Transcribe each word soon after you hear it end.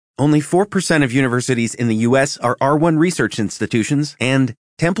Only 4% of universities in the U.S. are R1 research institutions, and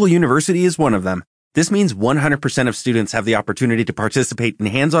Temple University is one of them. This means 100% of students have the opportunity to participate in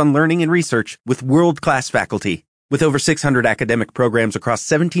hands-on learning and research with world-class faculty. With over 600 academic programs across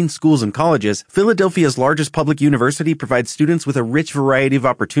 17 schools and colleges, Philadelphia's largest public university provides students with a rich variety of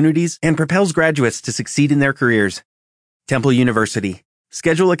opportunities and propels graduates to succeed in their careers. Temple University.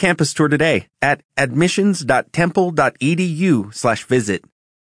 Schedule a campus tour today at admissions.temple.edu/visit.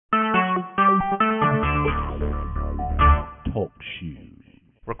 Talk shoes.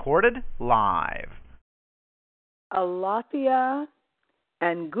 Recorded live. Aletheia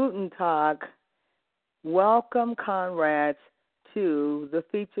and Guten Tag. Welcome, comrades, to the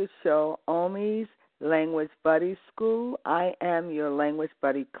featured show, Omi's Language Buddy School. I am your language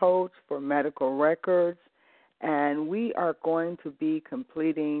buddy coach for medical records, and we are going to be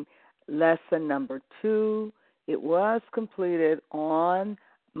completing lesson number 2. It was completed on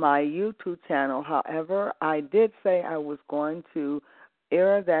my YouTube channel. However, I did say I was going to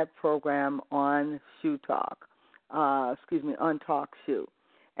air that program on Shoe Talk, on Talk Shoe.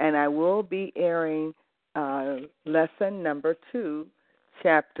 And I will be airing lesson number 2,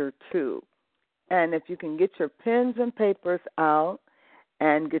 chapter 2. And if you can get your pens and papers out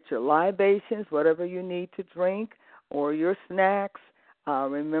and get your libations, whatever you need to drink, or your snacks,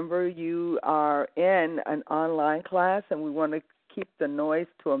 remember you are in an online class and we want to keep the noise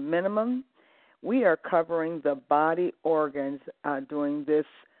to a minimum. We are covering the body organs during this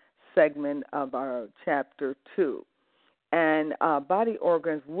segment of our chapter 2. And body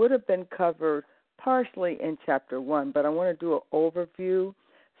organs would have been covered partially in chapter 1, but I want to do an overview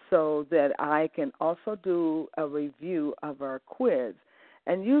so that I can also do a review of our quiz.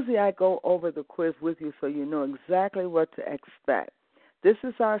 And usually I go over the quiz with you so you know exactly what to expect. This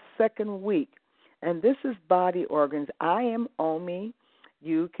is our second week, and this is body organs. I am Omi.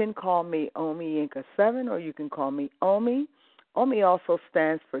 You can call me Omi Inca 7, or you can call me Omi. Omi also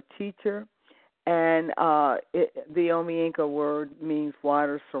stands for teacher. And the Omi Inca word means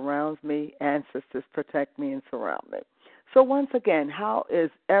water surrounds me, ancestors protect me and surround me. So once again, how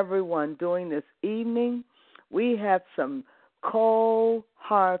is everyone doing this evening? We have some cold,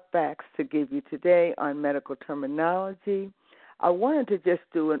 hard facts to give you today on medical terminology. I wanted to just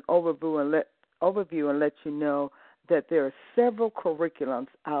do an overview and let you know that there are several curriculums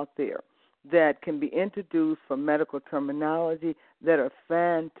out there that can be introduced for medical terminology that are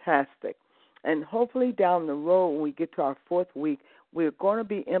fantastic. And hopefully down the road, when we get to our 4th week, we're going to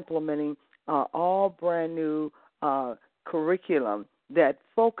be implementing all brand new curriculum that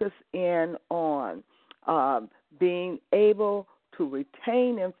focus in on being able to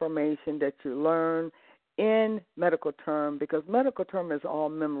retain information that you learn in medical term, because medical term is all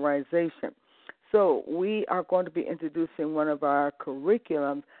memorization. So we are going to be introducing one of our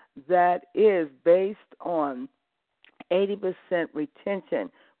curriculums that is based on 80%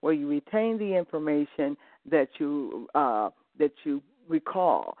 retention, where you retain the information that you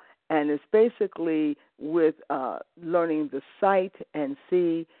recall. And it's basically with learning the sight and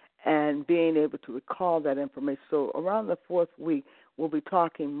see and being able to recall that information. So around the 4th week, we'll be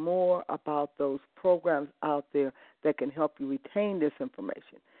talking more about those programs out there that can help you retain this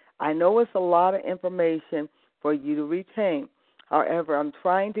information. I know it's a lot of information for you to retain. However, I'm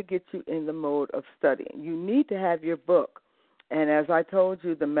trying to get you in the mode of studying. You need to have your book. And as I told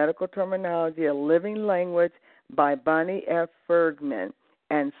you, the medical terminology, A Living Language by Bonnie F. Fergman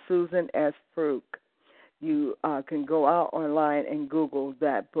and Susan S. Fruch. You can go out online and Google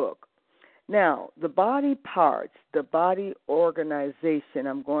that book. Now, the body parts, the body organization,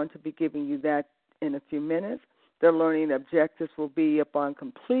 I'm going to be giving you that in a few minutes. The learning objectives will be upon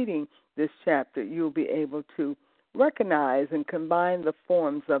completing this chapter. You'll be able to recognize and combine the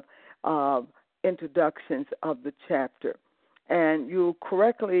forms of introductions of the chapter. And you'll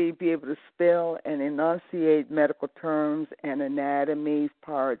correctly be able to spell and enunciate medical terms and anatomy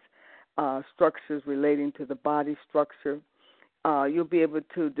parts, structures relating to the body structure. You'll be able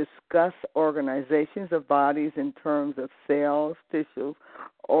to discuss organizations of bodies in terms of cells, tissues,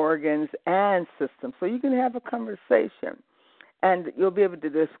 organs, and systems. So you can have a conversation. And you'll be able to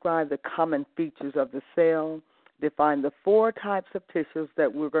describe the common features of the cell, define the 4 types of tissues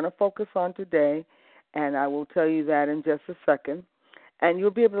that we're going to focus on today, and I will tell you that in just a second. And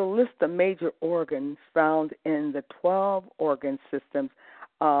you'll be able to list the major organs found in the 12 organ systems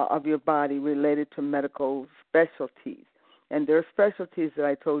of your body related to medical specialties. And there are specialties that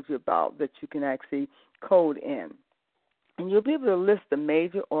I told you about that you can actually code in. And you'll be able to list the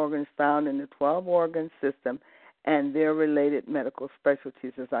major organs found in the 12 organ system and their related medical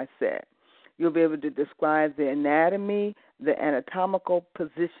specialties, as I said. You'll be able to describe the anatomy, the anatomical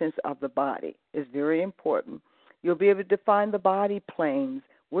positions of the body is very important. You'll be able to define the body planes.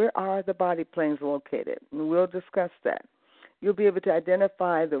 Where are the body planes located? And we'll discuss that. You'll be able to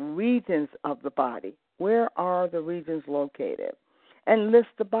identify the regions of the body. Where are the regions located? And list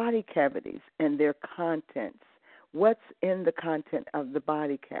the body cavities and their contents. What's in the content of the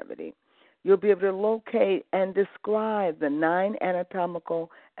body cavity? You'll be able to locate and describe the 9 anatomical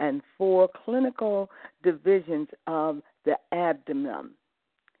and 4 clinical divisions of the abdomen.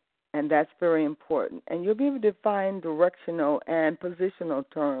 And that's very important. And you'll be able to define directional and positional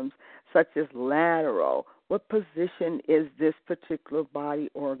terms such as lateral. What position is this particular body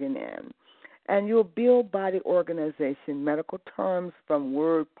organ in? And you'll build body organization, medical terms from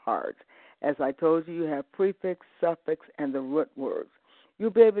word parts. As I told you, you have prefix, suffix, and the root words.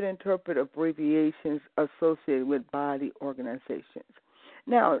 You'll be able to interpret abbreviations associated with body organizations.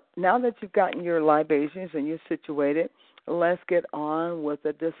 Now that you've gotten your libations and you're situated, let's get on with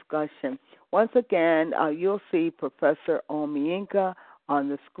the discussion. Once again, you'll see Professor Omiinka on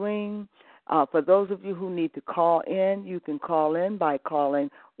the screen. For those of you who need to call in, you can call in by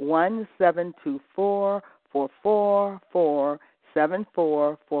calling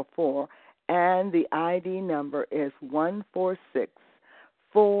 1-724-444-7444, and the ID number is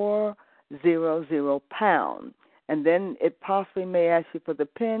 146400#. And then it possibly may ask you for the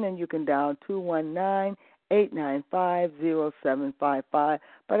PIN, and you can dial 219-895-0755,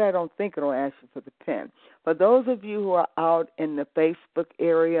 but I don't think it'll ask you for the PIN. For those of you who are out in the Facebook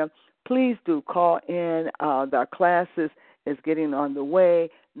area, please do call in. Our classes is getting on the way.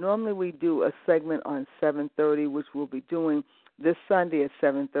 Normally we do a segment on 7:30, which we'll be doing this Sunday at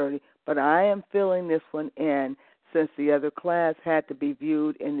 7:30, but I am filling this one in since the other class had to be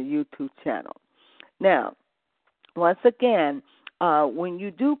viewed in the YouTube channel. Now, once again, when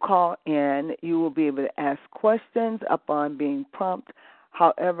you do call in, you will be able to ask questions upon being prompted.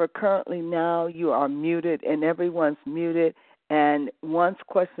 However, currently now you are muted and everyone's muted, and once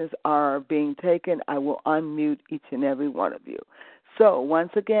questions are being taken, I will unmute each and every one of you. So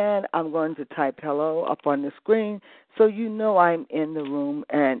once again, I'm going to type hello up on the screen so you know I'm in the room,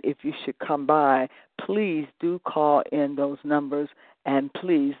 and if you should come by, please do call in those numbers, and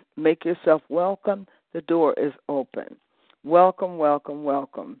please make yourself welcome. The door is open. Welcome, welcome,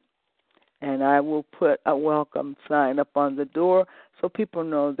 welcome. And I will put a welcome sign up on the door so people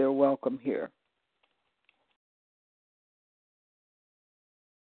know they're welcome here.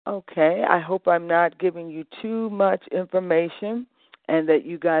 Okay, I hope I'm not giving you too much information and that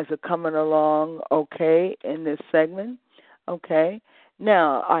you guys are coming along okay in this segment. Okay,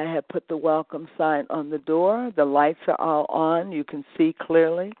 now I have put the welcome sign on the door. The lights are all on. You can see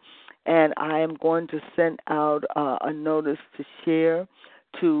clearly. And I am going to send out a notice to share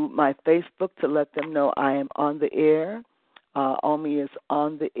to my Facebook to let them know I am on the air. Omi is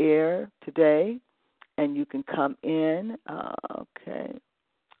on the air today, and you can come in. Okay,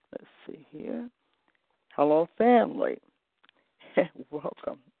 let's see here. Hello, family.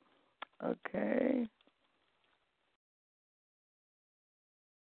 Welcome. Okay.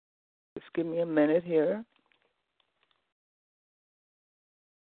 Just give me a minute here.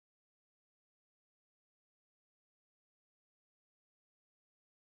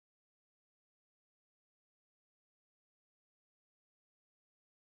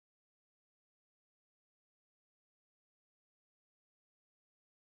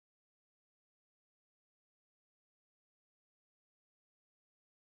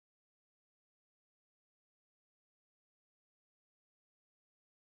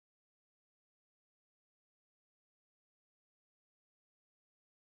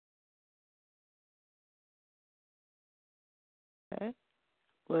 Okay.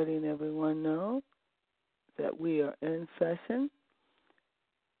 Letting everyone know that we are in session.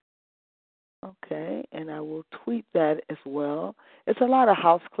 Okay, and I will tweet that as well. It's a lot of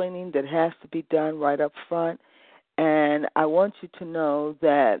house cleaning that has to be done right up front, and I want you to know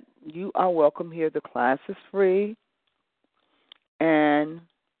that you are welcome here. The class is free, and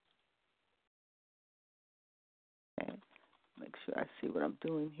okay, make sure I see what I'm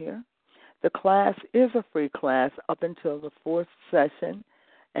doing here. The class is a free class up until the 4th session,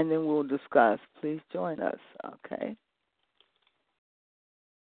 and then we'll discuss. Please join us, okay?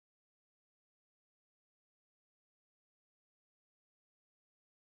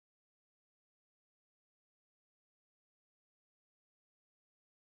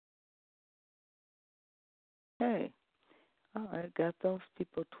 Okay. All right, got those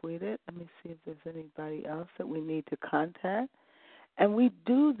people tweeted. Let me see if there's anybody else that we need to contact. And we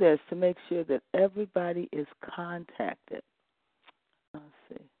do this to make sure that everybody is contacted. Let's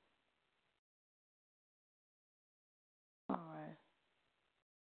see. All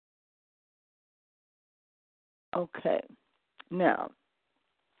Okay. Now,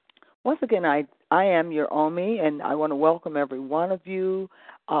 once again, I am your Omi, and I want to welcome every one of you.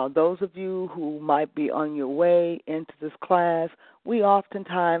 Those of you who might be on your way into this class, we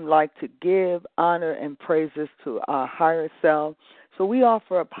oftentimes like to give honor and praises to our higher self. So we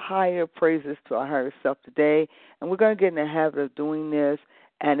offer up higher praises to our higher self today, and we're going to get in the habit of doing this.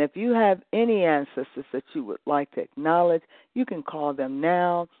 And if you have any ancestors that you would like to acknowledge, you can call them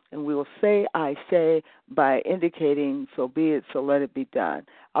now, and we will say I say by indicating so be it, so let it be done.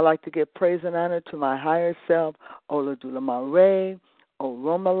 I like to give praise and honor to my higher self, Oladula Mare,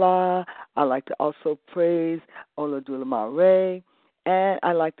 Oromala. I like to also praise Oladula Mare. And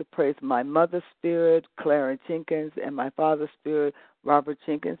I like to praise my mother spirit, Clara Jenkins, and my father spirit, Robert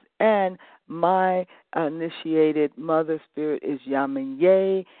Jenkins. And my initiated mother spirit is Yamin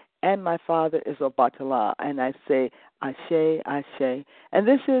Ye, and my father is Obatala. And I say, Ashe, Ashe. And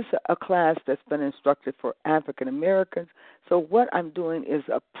this is a class that's been instructed for African Americans. So what I'm doing is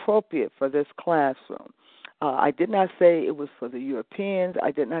appropriate for this classroom. I did not say it was for the Europeans. I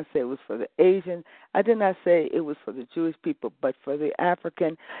did not say it was for the Asians. I did not say it was for the Jewish people, but for the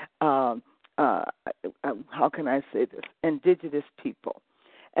African, how can I say this, indigenous people.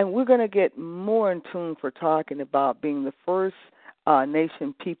 And we're going to get more in tune for talking about being the first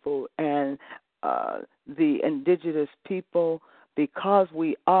nation people and the indigenous people, because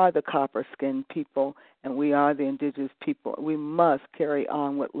we are the copper-skinned people and we are the indigenous people. We must carry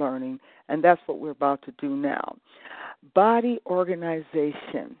on with learning, and that's what we're about to do now. Body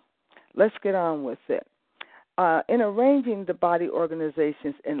organization. Let's get on with it. In arranging the body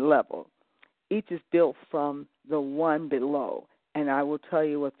organizations in level, each is built from the one below, and I will tell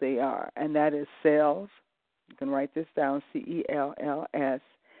you what they are, and that is cells. You can write this down, cells,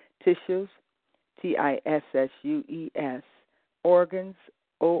 tissues, tissues, organs,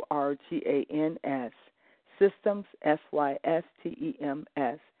 organs, systems,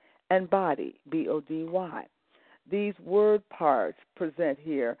 systems, and body, body. These word parts present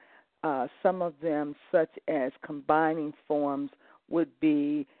here, some of them such as combining forms would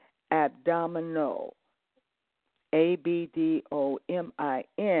be abdominal, abdomin,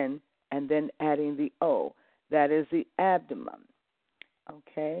 and then adding the O. That is the abdomen,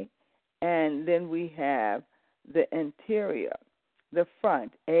 okay? And then we have the anterior, the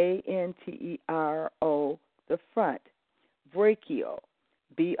front, antero, the front, brachial,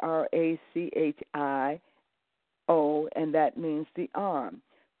 brachio, and that means the arm,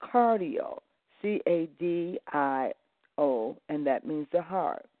 cardio, cadio, and that means the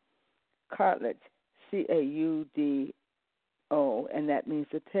heart, cartilage, caudo, and that means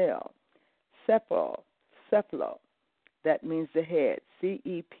the tail, cephalo, that means the head,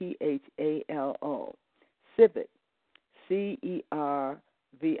 cephalo, civet, cerviceo,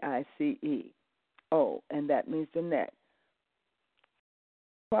 and that means the neck,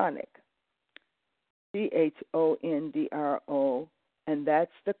 chronic, chondro, and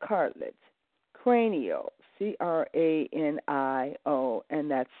that's the cartilage, cranial, cranio,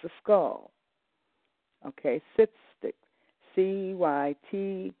 and that's the skull. Okay, cystic,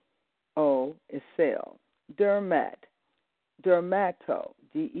 cyto is cell, dermato, dermato,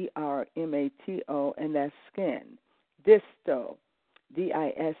 and that's skin, disto,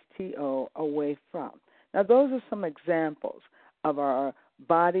 disto, away from. Now, those are some examples of our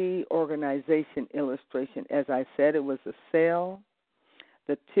body organization illustration. As I said, it was the cell,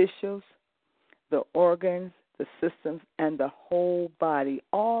 the tissues, the organs, the systems, and the whole body.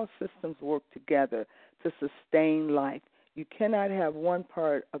 All systems work together to sustain life. You cannot have one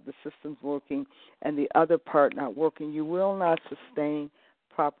part of the systems working and the other part not working. You will not sustain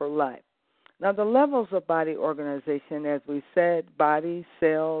proper life. Now, the levels of body organization, as we said, body,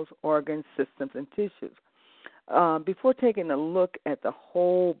 cells, organs, systems, and tissues. Before taking a look at the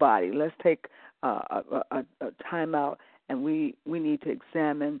whole body, let's take a time out, and we need to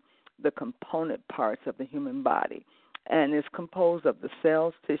examine the component parts of the human body. And it's composed of the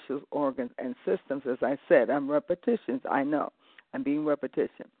cells, tissues, organs, and systems. As I said, I'm repetitions. I know. I'm being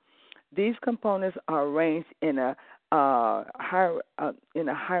repetition. These components are arranged in a hieroglyph.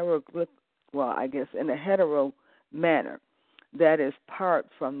 Well, I guess in a hetero manner. That is, part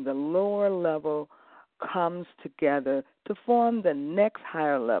from the lower level comes together to form the next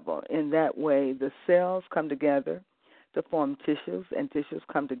higher level. In that way, the cells come together to form tissues, and tissues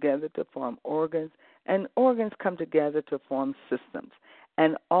come together to form organs, and organs come together to form systems.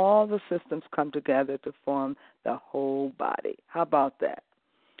 And all the systems come together to form the whole body. How about that?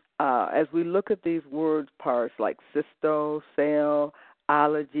 As we look at these word parts like cysto, cell,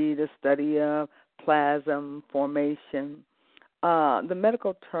 ology, the study of, plasm, formation, the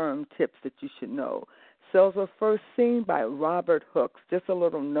medical term tips that you should know. Cells were first seen by Robert Hooke. Just a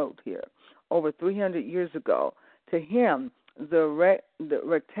little note here. Over 300 years ago, to him, the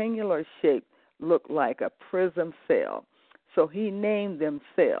rectangular shape looked like a prism cell, so he named them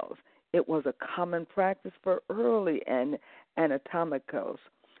cells. It was a common practice for early anatomicals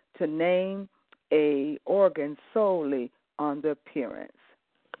to name a organ solely on the appearance.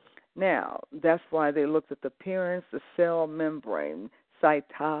 Now, that's why they looked at the appearance, the cell membrane,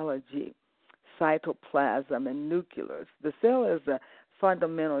 cytology, cytoplasm, and nucleus. The cell is the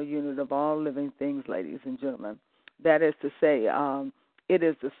fundamental unit of all living things, ladies and gentlemen. That is to say, it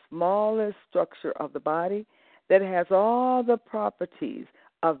is the smallest structure of the body that has all the properties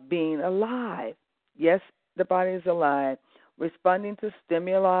of being alive. Yes, the body is alive, responding to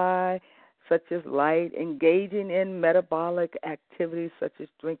stimuli such as light, engaging in metabolic activities such as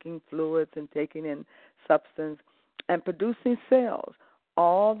drinking fluids and taking in substance, and producing cells.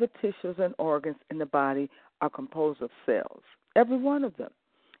 All the tissues and organs in the body are composed of cells, every one of them.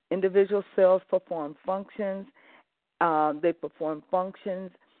 Individual cells perform functions. They perform functions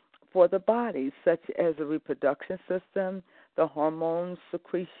for the body, such as the reproduction system, the hormone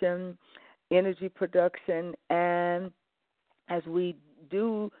secretion, energy production, and as we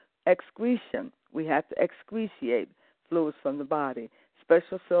do excretion, we have to excrete fluids from the body.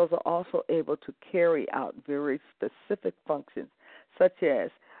 Special cells are also able to carry out very specific functions, such as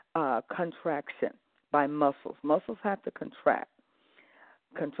contraction by muscles. Muscles have to contract.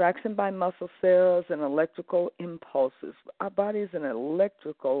 Contraction by muscle cells and electrical impulses. Our body is an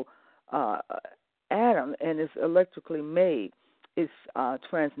electrical atom and is electrically made. It's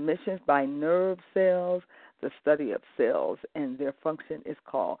transmissions by nerve cells, the study of cells, and their function is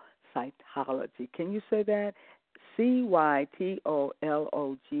called cytology. Can you say that? Cytology,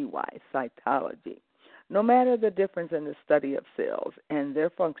 cytology. No matter the difference in the study of cells and their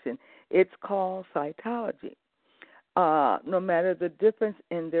function, it's called cytology. No matter the difference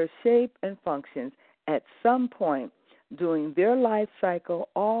in their shape and functions, at some point during their life cycle,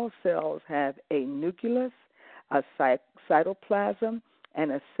 all cells have a nucleus, a cytoplasm,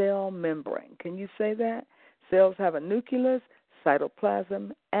 and a cell membrane. Can you say that? Cells have a nucleus,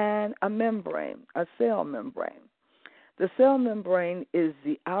 cytoplasm, and a membrane, a cell membrane. The cell membrane is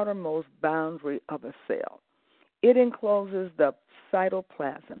the outermost boundary of a cell. It encloses the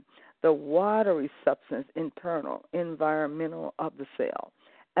cytoplasm, the watery substance, environmental of the cell,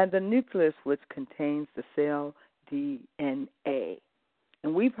 and the nucleus, which contains the cell DNA.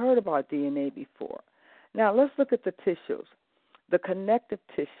 And we've heard about DNA before. Now let's look at the tissues, the connective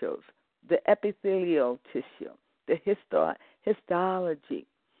tissues, the epithelial tissue, the histology,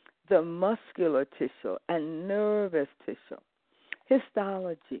 the muscular tissue, and nervous tissue.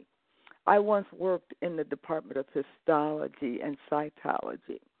 Histology. I once worked in the Department of Histology and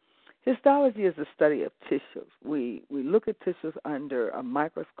Cytology. Histology is the study of tissues. We look at tissues under a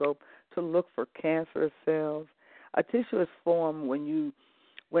microscope to look for cancerous cells. A tissue is formed when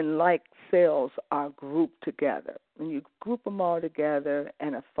like cells are grouped together. When you group them all together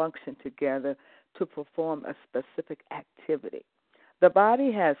and a function together to perform a specific activity. The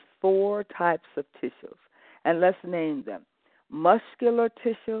body has 4 types of tissues, and let's name them: muscular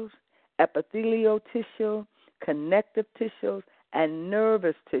tissues, epithelial tissue, connective tissues, and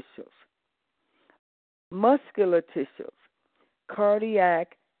nervous tissues. Muscular tissues: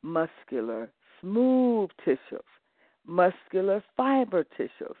 cardiac, muscular, smooth tissues, muscular fiber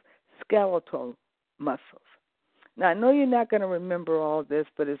tissues, skeletal muscles. Now, I know you're not going to remember all this,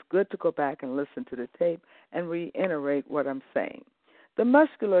 but it's good to go back and listen to the tape and reiterate what I'm saying. The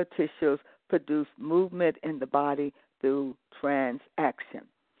muscular tissues produce movement in the body through transaction.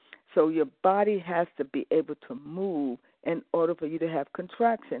 So your body has to be able to move in order for you to have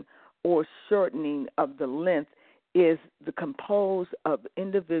contraction, or shortening of the length is composed of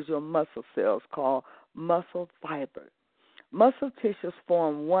individual muscle cells called muscle fiber. Muscle tissues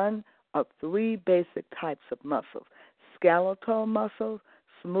form one of 3 basic types of muscles: skeletal muscles,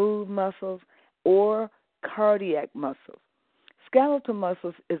 smooth muscles, or cardiac muscles. Skeletal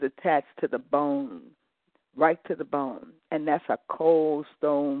muscles is attached to the bone, right to the bone, and that's a cold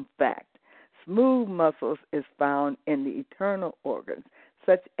stone fact. Smooth muscles is found in the internal organs,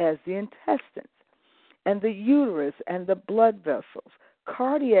 such as the intestines and the uterus and the blood vessels.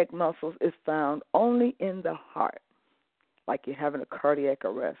 Cardiac muscles is found only in the heart, like you're having a cardiac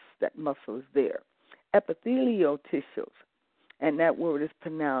arrest. That muscle is there. Epithelial tissues, and that word is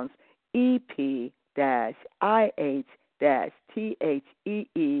pronounced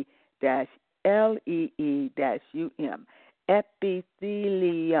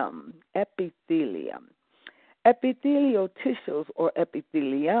EP-IHTHEE-LEE-UM. Epithelium. Epithelial tissues, or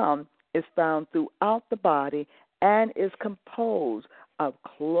epithelium, is found throughout the body and is composed of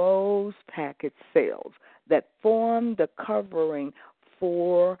closed package cells that form the covering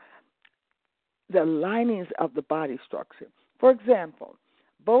for the linings of the body structure. For example,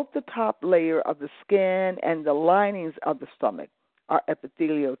 both the top layer of the skin and the linings of the stomach are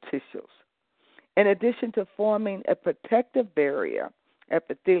epithelial tissues. In addition to forming a protective barrier,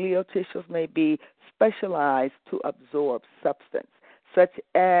 epithelial tissues may be specialized to absorb substance, such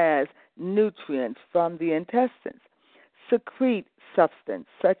as nutrients from the intestines, secrete substance,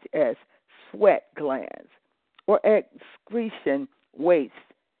 such as sweat glands, or excretion waste,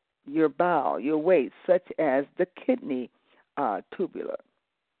 your bowel, your waste, such as the kidney tubular.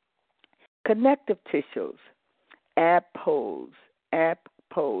 Connective tissues, adipose,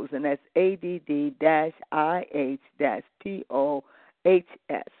 and that's ADD-IH-POHS,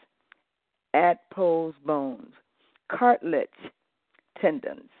 adipose bones, cartilage,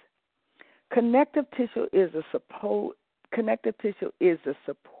 tendons. Connective tissue is the supporting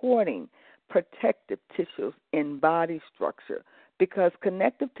protective tissues in body structure because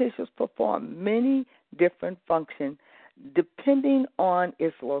connective tissues perform many different functions depending on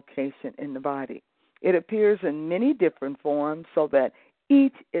its location in the body. It appears in many different forms so that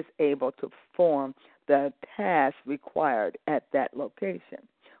each is able to perform the task required at that location.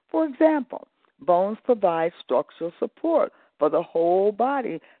 For example, bones provide structural support for the whole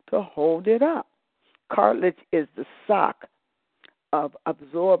body to hold it up. Cartilage is the sock of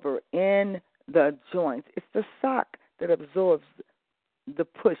absorber in the joints. It's the sock that absorbs the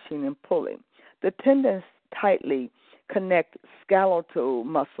pushing and pulling. The tendons tightly connect skeletal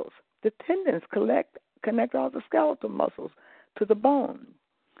muscles. The tendons connect all the skeletal muscles to the bone.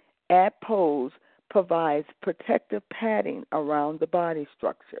 Adipose provides protective padding around the body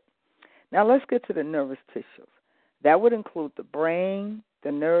structure. Now let's get to the nervous tissues. That would include the brain,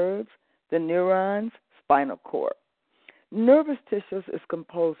 the nerves, the neurons, spinal cord. Nervous tissues is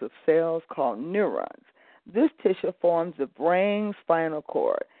composed of cells called neurons. This tissue forms the brain, spinal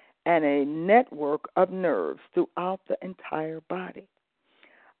cord, and a network of nerves throughout the entire body,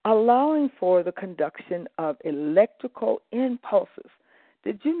 allowing for the conduction of electrical impulses.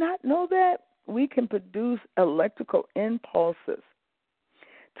 Did you not know that? We can produce electrical impulses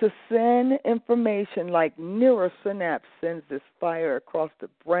to send information like neurosynapse sends this fire across the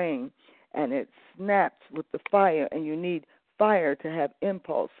brain, and it snaps with the fire, and you need fire to have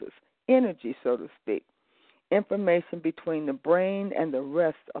impulses, energy, so to speak. Information between the brain and the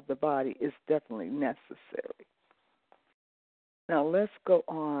rest of the body is definitely necessary. Now let's go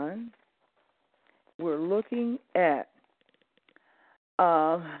on. We're looking at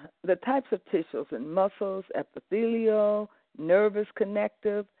the types of tissues and muscles, epithelial, nervous,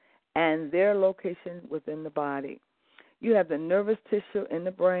 connective, and their location within the body. You have the nervous tissue in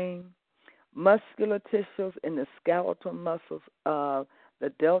the brain, muscular tissues in the skeletal muscles of the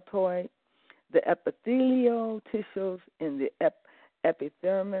deltoid, the epithelial tissues in the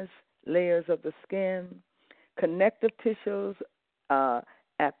epidermis layers of the skin, connective tissues at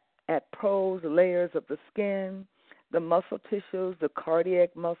pros layers of the skin, the muscle tissues, the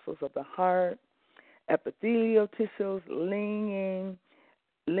cardiac muscles of the heart, epithelial tissues, linings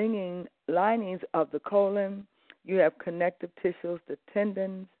of the colon. You have connective tissues, the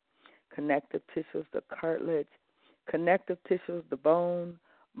tendons, connective tissues, the cartilage, connective tissues, the bone,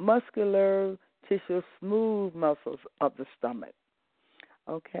 muscular tissue, smooth muscles of the stomach.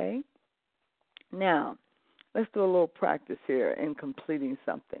 Okay? Now, let's do a little practice here in completing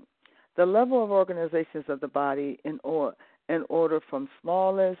something. The level of organizations of the body in order from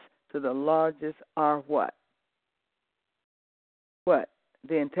smallest to the largest are what? What?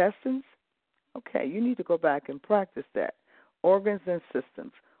 The intestines? Okay, you need to go back and practice that. Organs and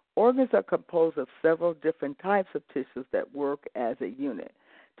systems. Organs are composed of several different types of tissues that work as a unit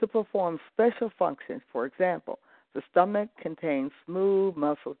to perform special functions. For example, the stomach contains smooth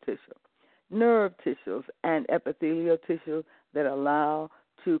muscle tissue, nerve tissues, and epithelial tissue that allow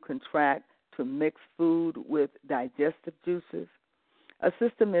to contract to mix food with digestive juices. A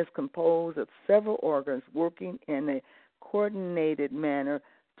system is composed of several organs working in a coordinated manner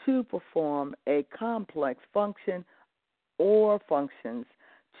to perform a complex function or functions.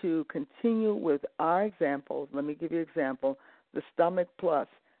 To continue with our examples, let me give you an example. The stomach plus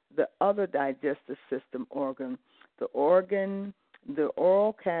the other digestive system organ, the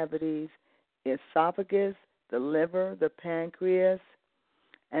oral cavities, esophagus, the liver, the pancreas,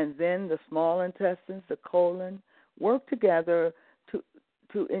 and then the small intestines, the colon, work together to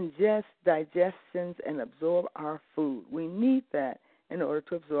ingest digestions and absorb our food. We need that in order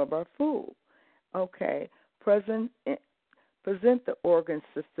to absorb our food. Okay, present present the organ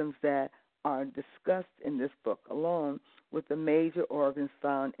systems that are discussed in this book, along with the major organs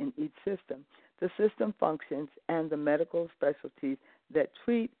found in each system, the system functions, and the medical specialties that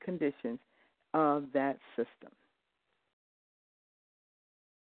treat conditions of that system.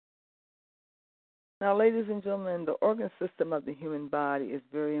 Now, ladies and gentlemen, the organ system of the human body is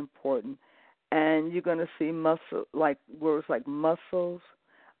very important, and you're going to see words like muscles,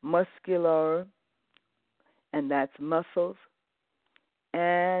 muscular, and that's muscles,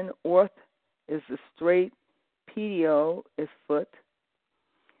 and orth is the straight, pedio is foot,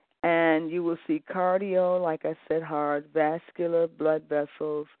 and you will see cardio, like I said, heart, vascular, blood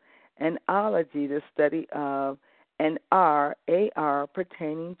vessels, and ology, the study of, and AR,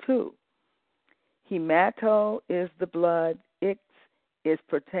 pertaining to. Hemato is the blood, ix is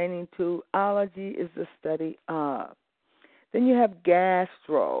pertaining to, ology is the study of. Then you have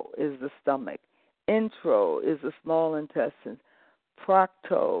gastro is the stomach, intro is the small intestines,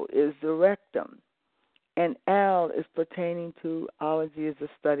 procto is the rectum, and L is pertaining to, ology is the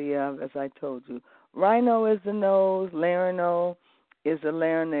study of, as I told you. Rhino is the nose, larynal is the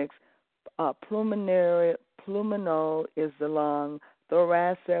larynx, pulmonal is the lung,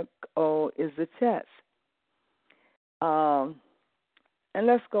 thoracic is the chest. And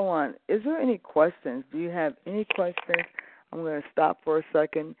let's go on. Is there any questions? Do you have any questions? I'm going to stop for a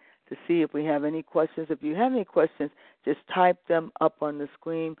second to see if we have any questions. If you have any questions, just type them up on the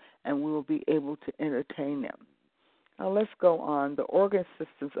screen, and we will be able to entertain them. Now let's go on. The organ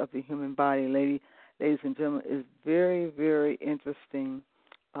systems of the human body, ladies and gentlemen, is very, very interesting.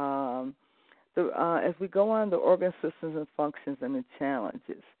 As we go on, the organ systems and functions and the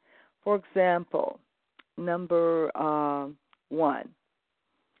challenges. For example, number 1,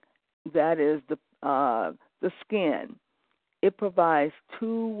 that is the skin. It provides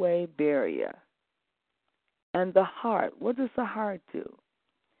two-way barrier. And the heart, what does the heart do?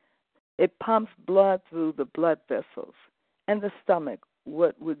 It pumps blood through the blood vessels. And the stomach,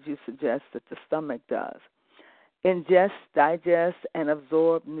 what would you suggest that the stomach does? Ingest, digest, and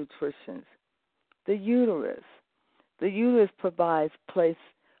absorb nutrition. The uterus provides place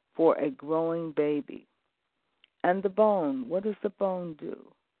for a growing baby. And the bone, what does the bone do?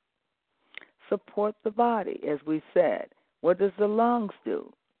 Support the body, as we said. What does the lungs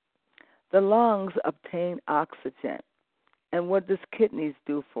do? The lungs obtain oxygen. And what does kidneys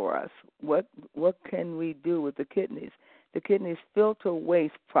do for us? What can we do with the kidneys? The kidneys filter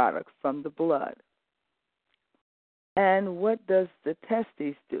waste products from the blood. And what does the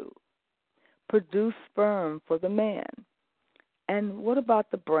testes do? Produce sperm for the man. And what about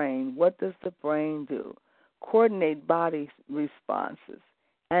the brain? What does the brain do? Coordinate body responses.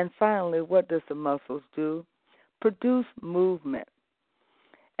 And finally, what does the muscles do? Produce movement.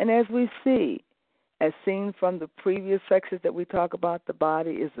 And as we see, as seen from the previous sections that we talk about, the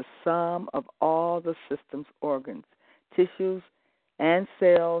body is the sum of all the system's organs, tissues, and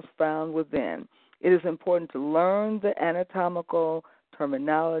cells found within. It is important to learn the anatomical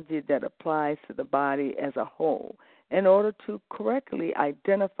terminology that applies to the body as a whole in order to correctly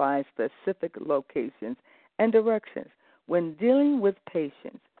identify specific locations and directions. When we're dealing with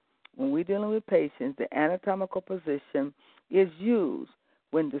patients, the anatomical position is used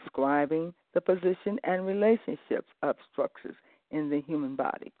when describing the position and relationships of structures in the human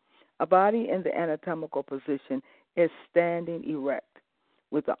body. A body in the anatomical position is standing erect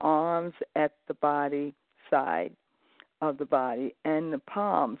with the arms at the body side of the body and the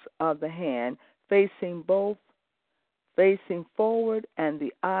palms of the hand facing forward and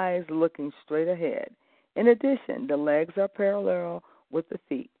the eyes looking straight ahead. In addition, the legs are parallel with the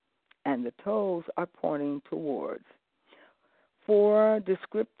feet and the toes are pointing towards. For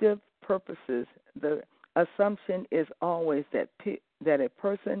descriptive purposes, the assumption is always that a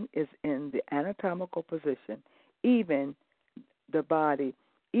person is in the anatomical position, even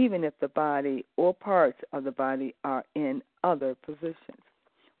if the body or parts of the body are in other positions.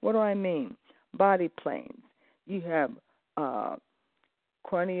 What do I mean? Body planes. You have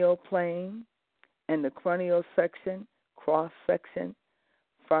cranial plane and the cranial section, cross section,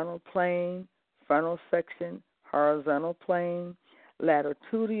 frontal plane, frontal section, horizontal plane,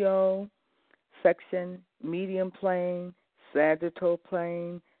 latitudinal section, medium plane, sagittal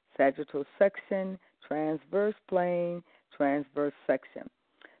section, transverse plane, transverse section.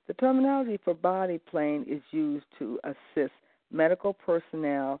 The terminology for body plane is used to assist medical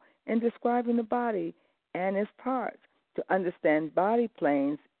personnel in describing the body and its parts. To understand body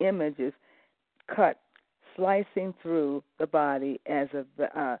planes, images cut, slicing through the body as of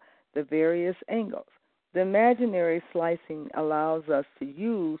the various angles. The imaginary slicing allows us to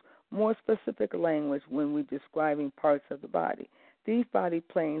use more specific language when we're describing parts of the body. These body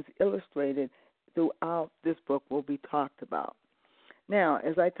planes illustrated throughout this book will be talked about. Now,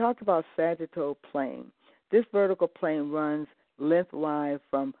 as I talked about sagittal plane, this vertical plane runs lengthwise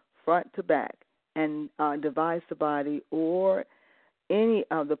from front to back and divides the body or any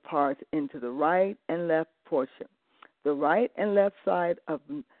of the parts into the right and left portion. The right and left side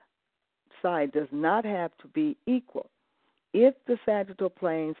does not have to be equal. If the sagittal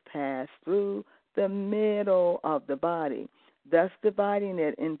planes pass through the middle of the body, thus dividing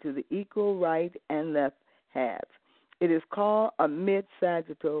it into the equal right and left halves, it is called a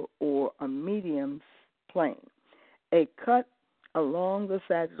mid-sagittal or a medium plane. A cut along the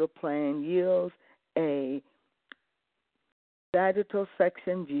sagittal plane yields a sagittal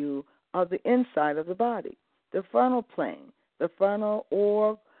section view of the inside of the body. The frontal plane, the frontal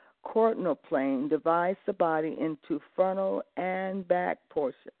or coronal plane, divides the body into frontal and back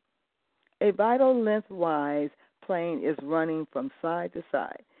portion. A vital lengthwise plane is running from side to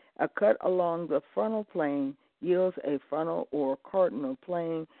side. A cut along the frontal plane yields a frontal or coronal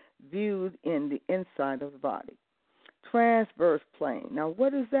plane viewed in the inside of the body. Transverse plane. Now,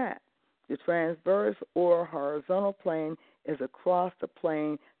 what is that? The transverse or horizontal plane is across the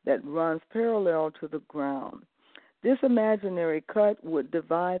plane that runs parallel to the ground. This imaginary cut would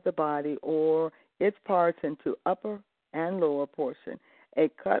divide the body or its parts into upper and lower portion. A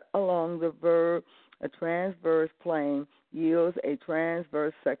cut along the transverse plane yields a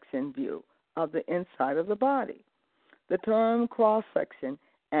transverse section view of the inside of the body. The term cross-section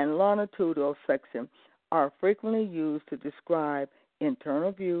and longitudinal section are frequently used to describe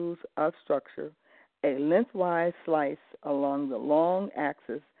internal views of structure. A lengthwise slice along the long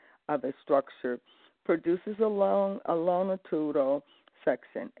axis of a structure produces a longitudinal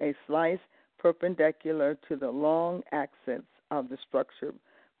section. A slice perpendicular to the long axis of the structure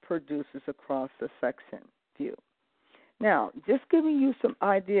produces a cross-section view. Now, just giving you some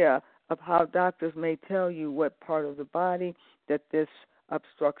idea of how doctors may tell you what part of the body that this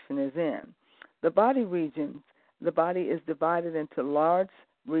obstruction is in. The body is divided into large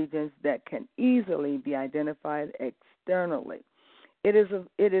regions that can easily be identified externally. It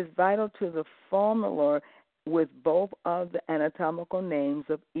is vital to the formula with both of the anatomical names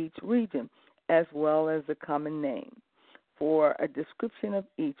of each region as well as the common name. For a description of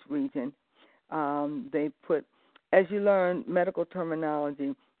each region, they put, as you learn medical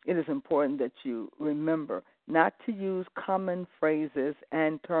terminology, it is important that you remember not to use common phrases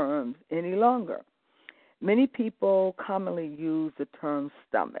and terms any longer. Many people commonly use the term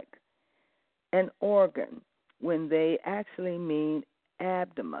stomach, an organ, when they actually mean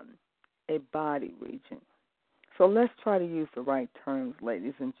abdomen, a body region. So let's try to use the right terms,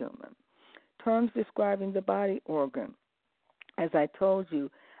 ladies and gentlemen. Terms describing the body organ. As I told you,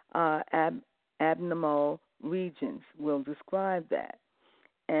 abdominal regions will describe that,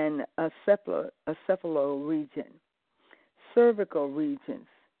 and a cephalo region, cervical regions,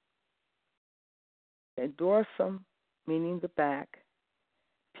 a dorsum, meaning the back,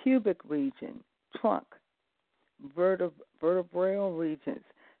 pubic region, trunk, vertebral regions.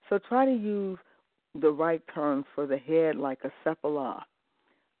 So try to use the right terms for the head, like a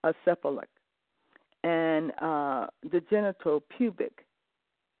cephalic, and the genital, pubic,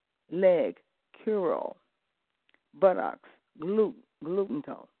 leg, crural, buttocks,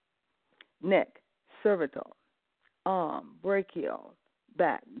 gluteal, neck, cervical, arm, brachial,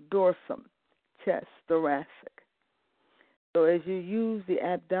 back, dorsum, chest, thoracic. So as you use the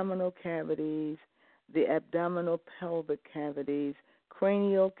abdominal cavities, the abdominal pelvic cavities,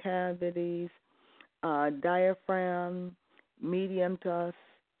 cranial cavities, diaphragm, medium tusk,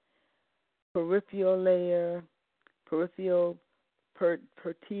 peripheral layer, peripheral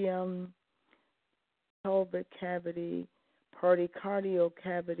peritoneum, pelvic cavity, pericardial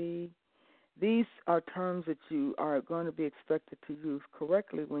cavity. These are terms that you are going to be expected to use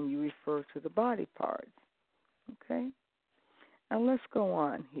correctly when you refer to the body parts. Okay? Now let's go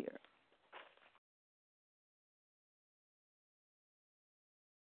on here.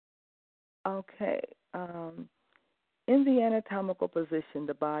 Okay. In the anatomical position,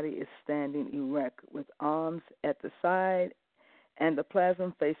 the body is standing erect with arms at the side and the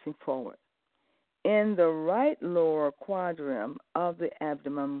plasma facing forward. In the right lower quadrant of the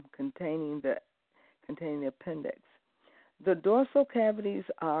abdomen containing the appendix, the dorsal cavities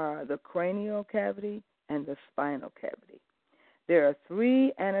are the cranial cavity and the spinal cavity. There are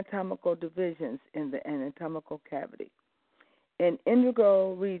three anatomical divisions in the anatomical cavity. In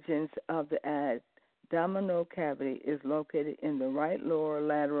integral regions of the abdominal cavity is located in the right lower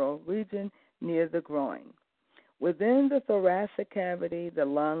lateral region near the groin. Within the thoracic cavity, the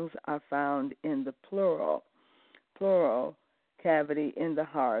lungs are found in the pleural. Pleural cavity in the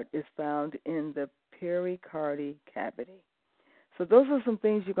heart is found in the pericardial cavity. So those are some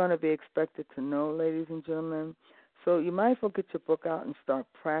things you're going to be expected to know, ladies and gentlemen. So you might as well get your book out and start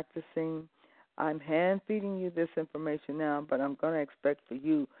practicing. I'm hand-feeding you this information now, but I'm going to expect for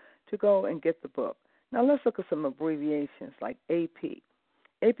you to go and get the book. Now let's look at some abbreviations like AP.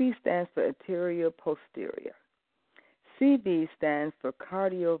 AP stands for anterior posterior. CV stands for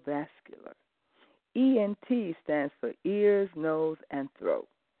cardiovascular. ENT stands for ears, nose, and throat.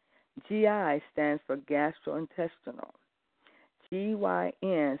 GI stands for gastrointestinal.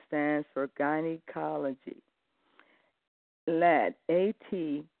 GYN stands for gynecology. LAT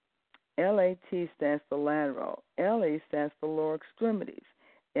stands for lateral. LE stands for lower extremities.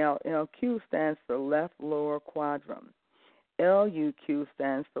 LLQ stands for left lower quadrant. LUQ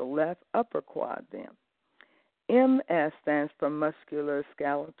stands for left upper quadrant. MS stands for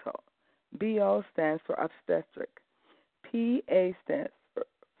musculoskeletal. BO stands for obstetric. PA stands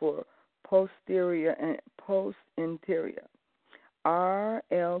for posterior and post-interior.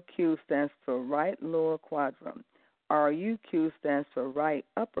 RLQ stands for right lower quadrant. RUQ stands for right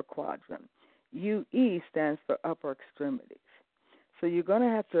upper quadrant. UE stands for upper extremities. So you're going to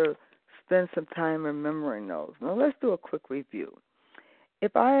have to spend some time remembering those. Now let's do a quick review.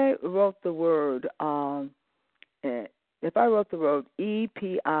 If I wrote the word EPIGASTRIC,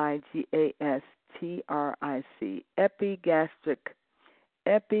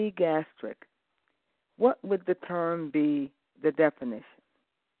 epigastric, what would the term be, the definition?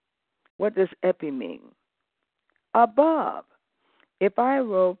 What does epi mean? Above. If I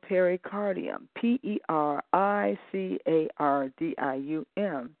wrote pericardium,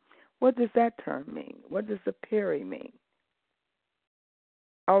 PERICARDIUM, what does that term mean? What does the peri mean?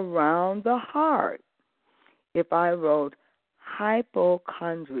 Around the heart. If I wrote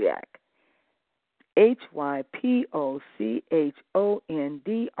hypochondriac,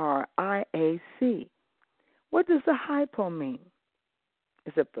 HYPOCHONDRIAC, what does the hypo mean?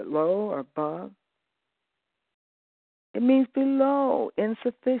 Is it below or above? It means below,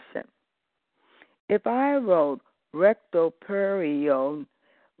 insufficient. If I wrote rectoperitoneal,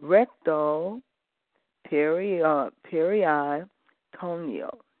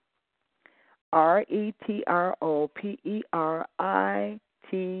 RETROPERITONEAL,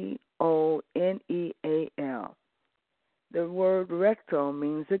 the word recto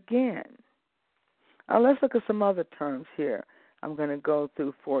means again. Now let's look at some other terms here I'm going to go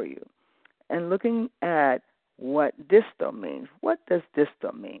through for you. And looking at what distal means. What does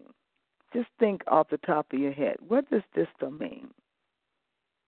distal mean? Just think off the top of your head. What does distal mean?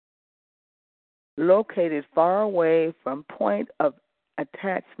 Located far away from point of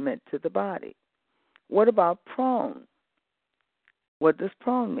attachment to the body. What about prone? What does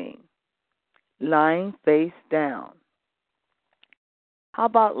prone mean? Lying face down. How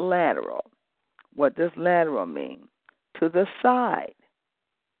about lateral? What does lateral mean? To the side.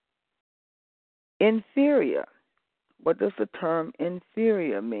 Inferior. What does the term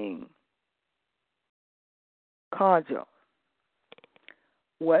inferior mean? Caudal.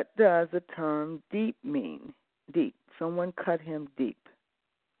 What does the term deep mean? Deep. Someone cut him deep.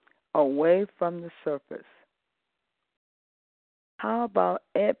 Away from the surface. How about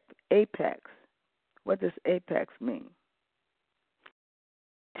apex? What does apex mean?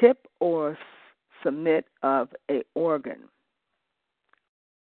 Tip or summit of an organ.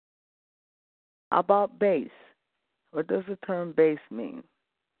 How about base? What does the term base mean?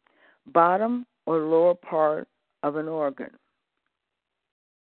 Bottom or lower part of an organ.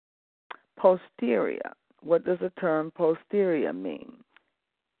 Posterior. What does the term posterior mean?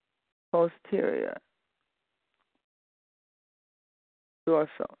 Posterior.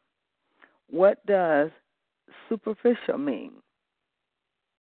 Dorsal. What does superficial mean?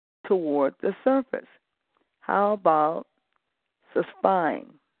 Toward the surface. How about supine?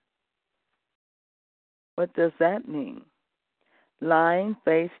 What does that mean? Lying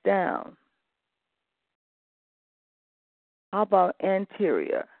face down. How about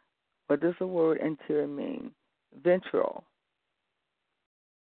anterior? What does the word anterior mean? Ventral.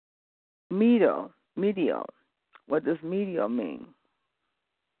 Medial. What does medial mean?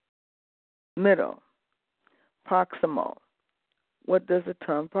 Middle. Proximal. What does the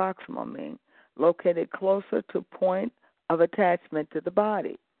term proximal mean? Located closer to point of attachment to the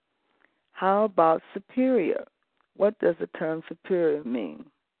body. How about superior? What does the term superior mean?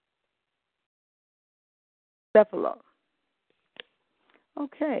 Cephalon.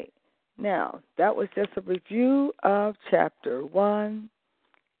 Okay, now that was just a review of Chapter 1,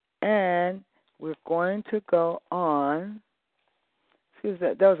 and we're going to go on. Excuse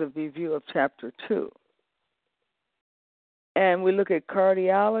that. That was a review of Chapter 2. And we look at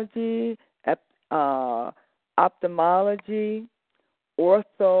cardiology, ophthalmology,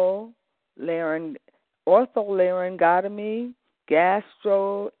 ortholaryngotomy,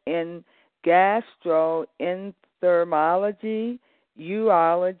 gastroenterology,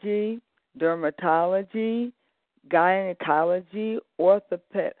 urology, dermatology, gynecology,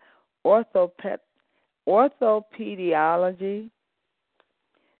 orthopediology.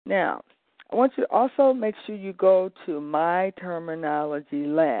 Now, I want you to also make sure you go to My Terminology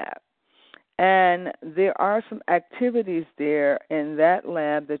Lab. And there are some activities there in that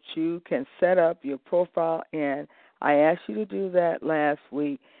lab that you can set up your profile in. I asked you to do that last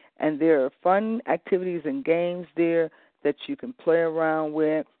week, and there are fun activities and games there that you can play around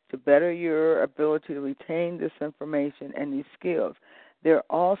with to better your ability to retain this information and these skills. There are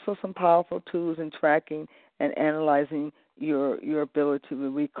also some powerful tools in tracking and analyzing your ability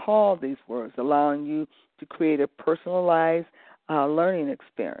to recall these words, allowing you to create a personalized learning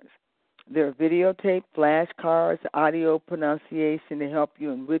experience. There are videotape, flashcards, audio pronunciation to help you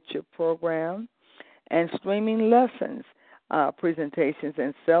enrich your program, and streaming lessons, presentations,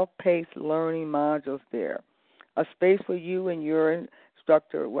 and self-paced learning modules there. A space for you and your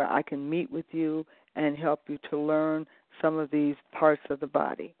instructor where I can meet with you and help you to learn some of these parts of the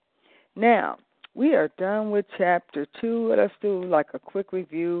body. Now, we are done with Chapter 2. Let us do like a quick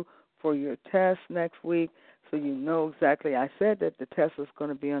review for your test next week so you know exactly. I said that the test was going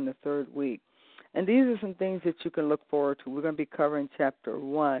to be on the 3rd week. And these are some things that you can look forward to. We're going to be covering Chapter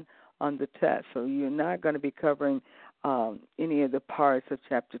 1 on the test. So you're not going to be covering any of the parts of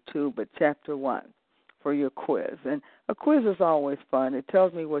Chapter 2, but Chapter 1 for your quiz. And a quiz is always fun. It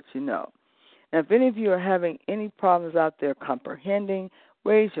tells me what you know. Now, if any of you are having any problems out there comprehending,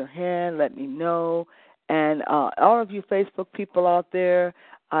 raise your hand, let me know. And all of you Facebook people out there,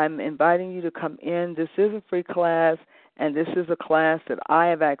 I'm inviting you to come in. This is a free class, and this is a class that I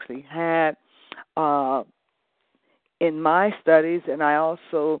have actually had in my studies, and I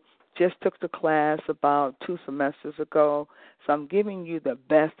also just took the class about 2 semesters ago. So I'm giving you the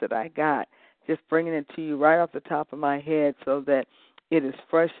best that I got, just bringing it to you right off the top of my head so that it is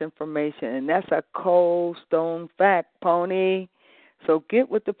fresh information. And that's a cold stone fact, Pony. So get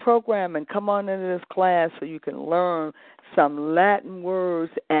with the program and come on into this class so you can learn some Latin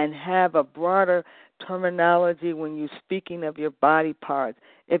words and have a broader terminology when you're speaking of your body parts.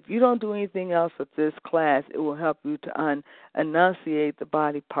 If you don't do anything else with this class, it will help you to enunciate the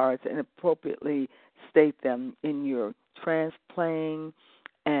body parts and appropriately state them in your transplaying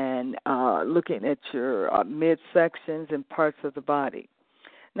and looking at your midsections and parts of the body.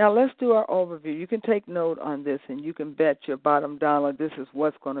 Now, let's do our overview. You can take note on this, and you can bet your bottom dollar this is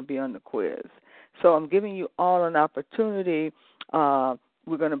what's going to be on the quiz. So I'm giving you all an opportunity.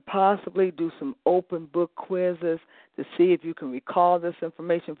 We're going to possibly do some open book quizzes to see if you can recall this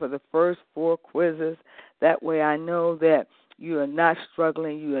information for the first 4 quizzes. That way I know that you are not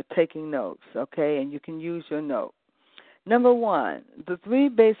struggling, you are taking notes, okay, and you can use your note. Number 1, the 3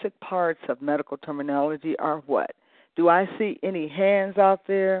 basic parts of medical terminology are what? Do I see any hands out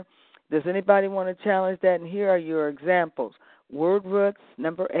there? Does anybody want to challenge that? And here are your examples. Word roots,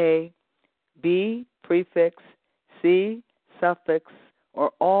 number A, B, prefix, C, suffix,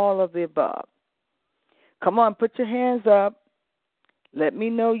 or all of the above. Come on, put your hands up. Let me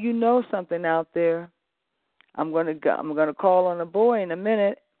know you know something out there. I'm going to call on a boy in a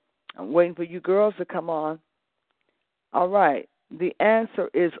minute. I'm waiting for you girls to come on. All right. The answer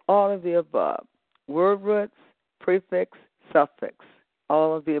is all of the above. Word roots, prefix, suffix,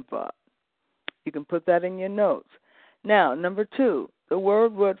 all of the above. You can put that in your notes. Now, number 2, the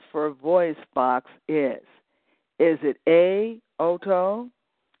word root for voice box is it A, oto,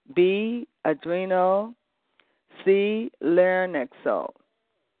 B, adreno, C, larynxo?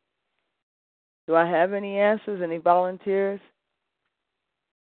 Do I have any answers, any volunteers?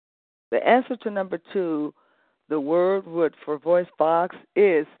 The answer to number 2, the word root for voice box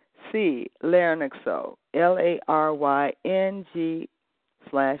is C, larynxo, LARYNG/O.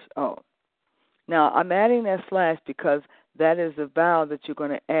 Now, I'm adding that slash because that is the vowel that you're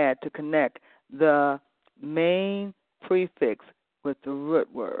going to add to connect the main prefix with the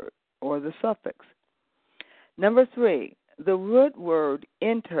root word or the suffix. Number 3, the root word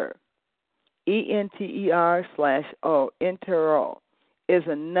enter, ENTER/O, entero, is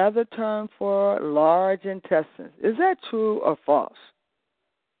another term for large intestines. Is that true or false?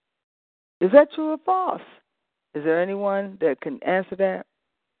 Is that true or false? Is there anyone that can answer that?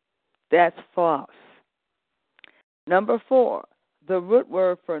 That's false. Number 4, the root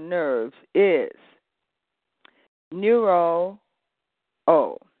word for nerves is neuro,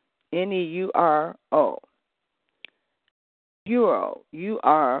 Neuro, Euro,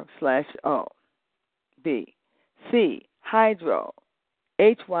 UR/O. B. C. Hydro,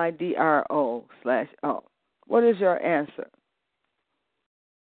 HYDRO/O. What is your answer?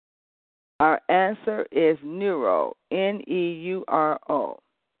 Our answer is neuro, NEURO.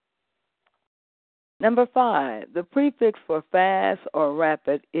 Number 5, the prefix for fast or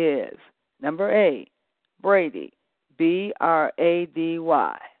rapid is number A, Brady, BRADY.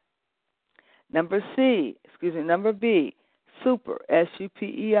 Number B, super,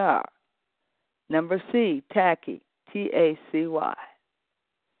 SUPER. Number C, tacky, TACY.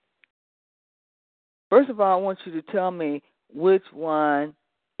 First of all, I want you to tell me which one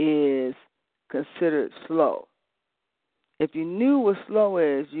is considered slow. If you knew what slow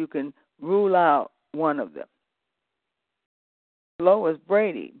is, you can rule out one of them. Slow is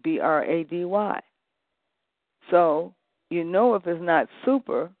Brady, BRADY. So, you know if it's not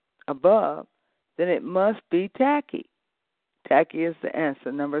super, above, then it must be tacky. Tacky is the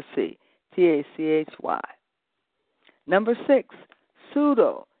answer, number C, TACHY. Number 6,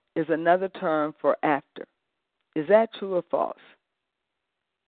 pseudo is another term for after. Is that true or false?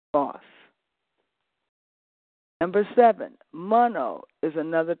 False. Number 7, mono is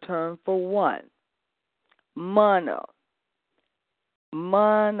another term for one. Mono.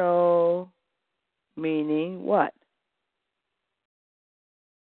 Mono meaning what?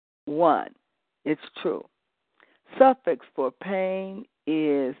 One. It's true. Suffix for pain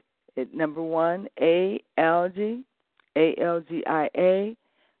is number 1, algae, ALGIA,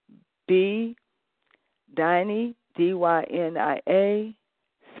 B, dynia, DYNIA,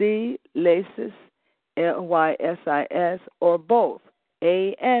 C, lysis, LYSIS, or both,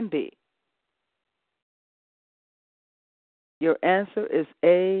 A and B. Your answer is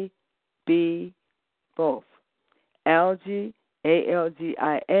A, B, both. Algae,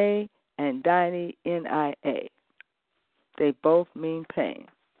 ALGIA, and dynia, NIA. They both mean pain.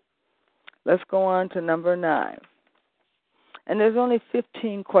 Let's go on to number 9. And there's only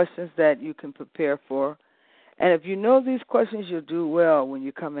 15 questions that you can prepare for. And if you know these questions, you'll do well when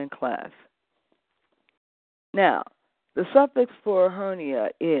you come in class. Now, the suffix for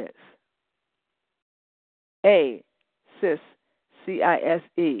hernia is A, cis,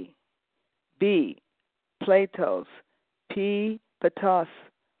 CISE, B, platos, P, ptosis,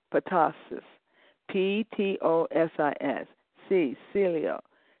 PTOSIS, C, celio,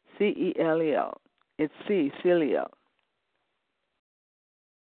 CELEO. It's C, celio.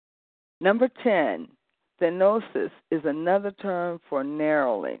 Number 10, stenosis is another term for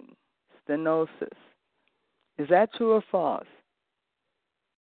narrowing. Stenosis. Is that true or false?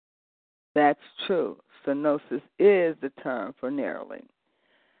 That's true. Stenosis is the term for narrowing.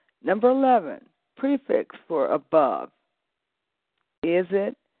 Number 11, prefix for above. Is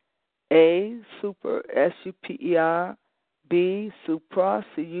it A, super, SUPER, B, supra,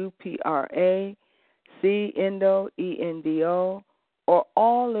 CUPRA, C, endo, ENDO, or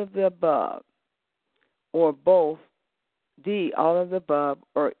all of the above, or both, D, all of the above,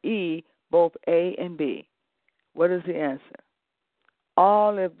 or E, both A and B? What is the answer?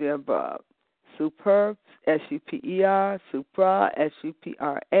 All of the above. Superb, SUPER, supra,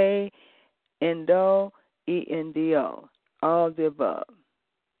 SUPRA, endo, ENDO. All of the above.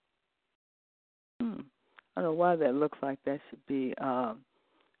 I don't know why that looks like that should be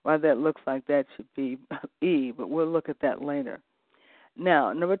E, but we'll look at that later.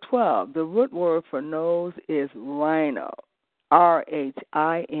 Now, number 12, the root word for nose is rhino,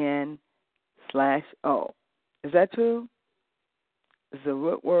 RHIN/O. Is that true? Is the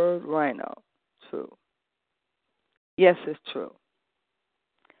root word rhino true? Yes, it's true.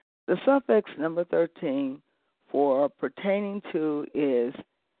 The suffix number 13 for pertaining to is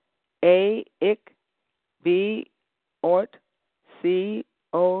A, ick, B, ort, C,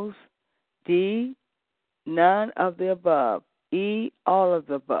 os, D, none of the above, E, all of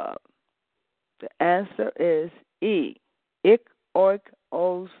the above. The answer is E, ick, oik,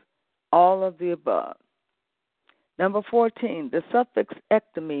 os, all of the above. Number 14, the suffix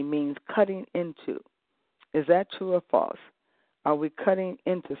ectomy means cutting into. Is that true or false? Are we cutting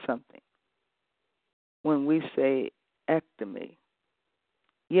into something when we say ectomy?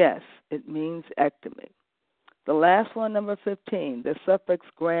 Yes, it means ectomy. The last one, number 15, the suffix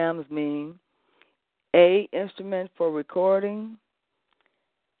grams mean A, instrument for recording,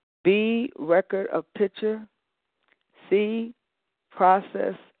 B, record of picture, C,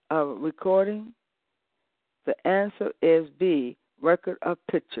 process of recording. The answer is B, record of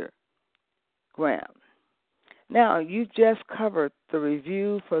picture, gram. Now, you just covered the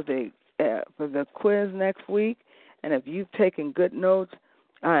review for the quiz next week, and if you've taken good notes,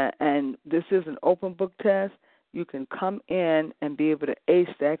 and this is an open book test, you can come in and be able to ace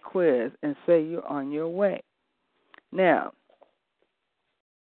that quiz and say you're on your way. Now,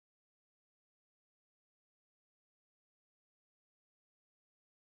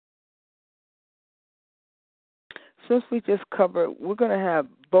 since we just covered, we're going to have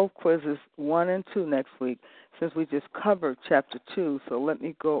both quizzes 1 and 2 next week, since we just covered Chapter 2. So let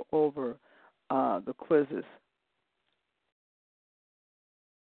me go over the quizzes.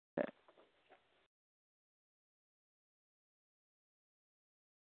 Okay.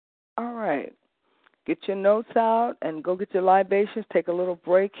 All right. Get your notes out and go get your libations. Take a little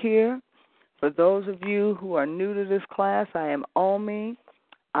break here. For those of you who are new to this class, I am Omi.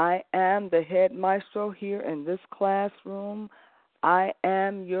 I am the head maestro here in this classroom. I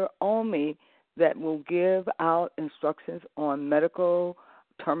am your Omi that will give out instructions on medical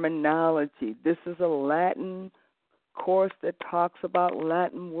terminology. This is a Latin course that talks about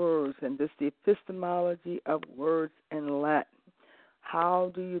Latin words, and this is the epistemology of words in Latin.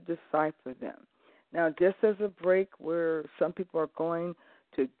 How do you decipher them? Now, just as a break where some people are going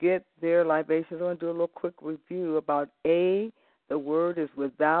to get their libations, I want to do a little quick review about A. The word is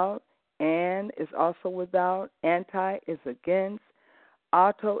without. An is also without. Anti is against.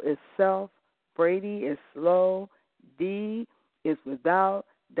 Auto is self. Brady is slow. D is without.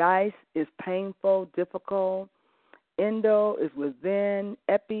 Dice is painful, difficult. Endo is within.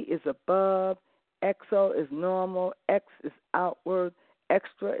 Epi is above. Exo is normal. X is outward.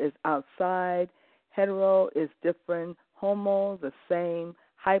 Extra is outside. Hetero is different. Homo, the same.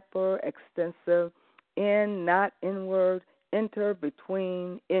 Hyper, extensive. In, not inward. Inter,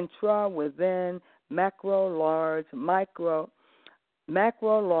 between. Intra, within. Macro, large. Micro,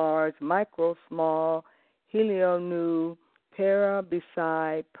 large. Micro, small. Helio, new. Para,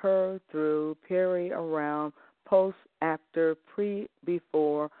 beside. Per, through. Peri, around. Post, after. Pre,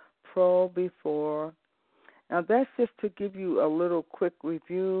 before. Pro, before. Now, that's just to give you a little quick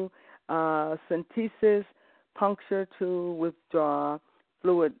review. Synthesis, puncture to withdraw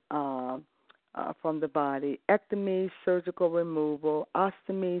fluid from the body. Ectomy, surgical removal.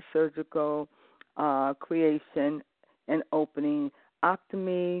 Ostomy, surgical creation and opening.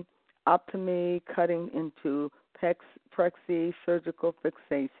 Optomy, cutting into. Plexi, surgical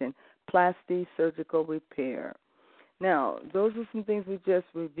fixation. Plasty, surgical repair. Now, those are some things we're just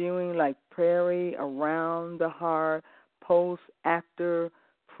reviewing, like prairie, around the heart, post, after,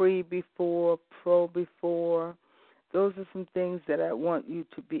 pre, before, pro, before. Those are some things that I want you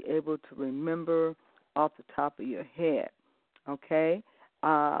to be able to remember off the top of your head, okay?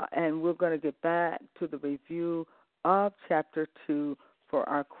 And we're going to get back to the review of Chapter 2 for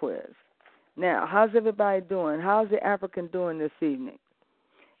our quiz. Now, how's everybody doing? How's the African doing this evening?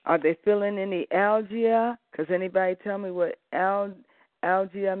 Are they feeling any algia? Because anybody tell me what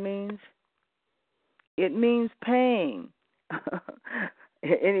algia means? It means pain.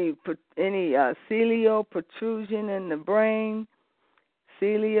 any celio protrusion in the brain,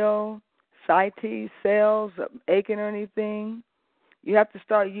 cells aching or anything. You have to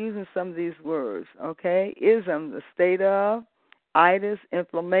start using some of these words, okay? Ism, the state of. Itis,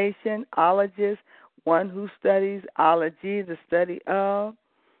 inflammation. Ologist, one who studies. Ology, the study of.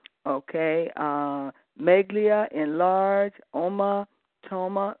 Okay, meglia, enlarge. Oma,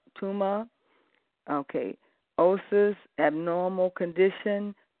 tuma. Okay, osis, abnormal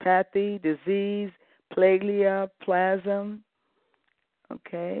condition. Pathy, disease. Plaglia, plasm.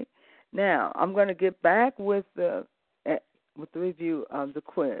 Okay, now I'm going to get back with the review of the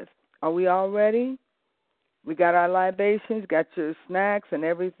quiz. Are we all ready? We got our libations, got your snacks and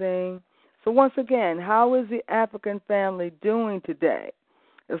everything. So once again, how is the African family doing today?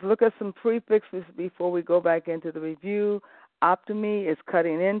 Let's look at some prefixes before we go back into the review. Optomy is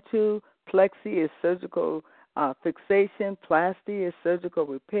cutting into. Plexi is surgical fixation. Plasty is surgical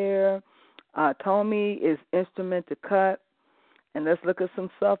repair. Tomy is instrument to cut. And let's look at some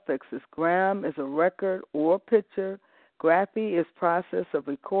suffixes. Gram is a record or picture. Graphy is process of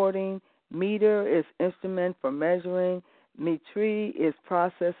recording. Meter is instrument for measuring. Metri is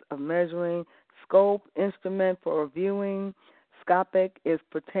process of measuring. Scope, instrument for viewing. Scopic is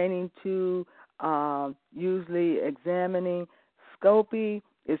pertaining to usually examining. Scopy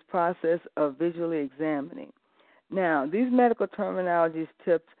is process of visually examining. Now, these medical terminologies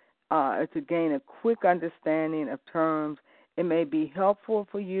tips are to gain a quick understanding of terms. It may be helpful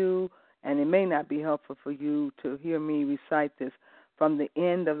for you, and it may not be helpful for you to hear me recite this from the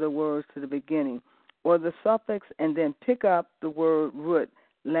end of the words to the beginning, or the suffix and then pick up the word root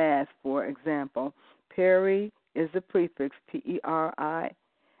last. For example, peri prefix, T-E-R-I,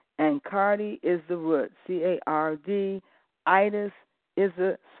 and cardi is the root, C-A-R-D. Itis is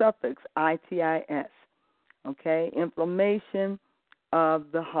the suffix, I-T-I-S. Okay, inflammation of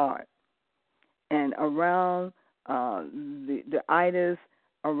the heart. And around the itis,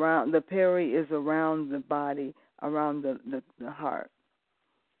 around the peri is around the body, around the heart.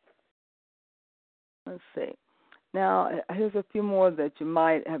 Let's see. Now, here's a few more that you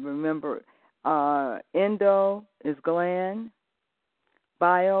might have remembered. Endo is gland.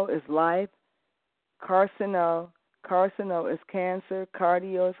 Bio is life. Carcino is cancer.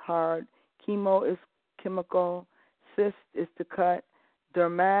 Cardio is heart. Chemo is chemical. Cyst is to cut.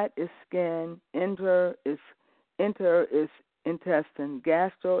 Dermat is skin. Enter is intestine.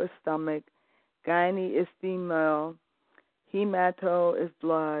 Gastro is stomach. Gyne is female. Hemato is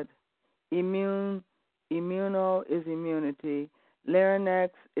blood. Immuno is immunity.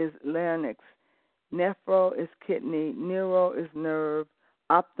 Larynx is larynx. Nephro is kidney. Neuro is nerve.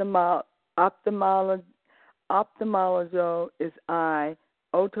 Ophthalmologo is eye.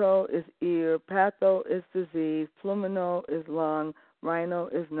 Oto is ear. Patho is disease. Pulmono is lung. Rhino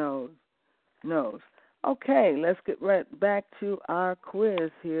is nose. Okay, let's get right back to our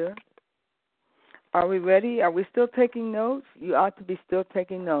quiz here. Are we ready? Are we still taking notes? You ought to be still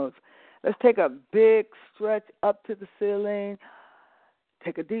taking notes. Let's take a big stretch up to the ceiling.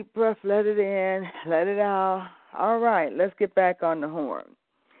 Take a deep breath, let it in, let it out. All right, let's get back on the horn.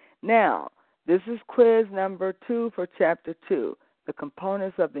 Now, this is quiz number 2 for chapter 2. The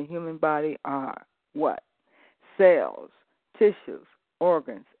components of the human body are what? Cells, tissues,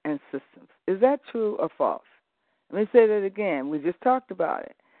 organs, and systems. Is that true or false? Let me say that again. We just talked about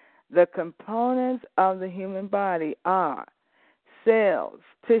it. The components of the human body are cells,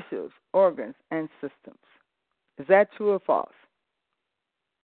 tissues, organs, and systems. Is that true or false?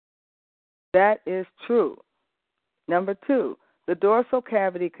 That is true. Number 2, the dorsal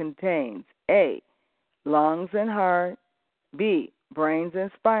cavity contains A, lungs and heart, B, brains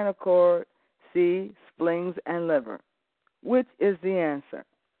and spinal cord, C, spleens and liver. Which is the answer?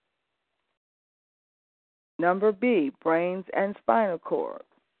 Number B, brains and spinal cord.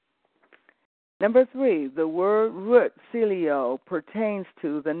 Number 3, the word root, cilio, pertains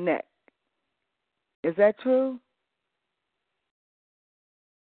to the neck. Is that true?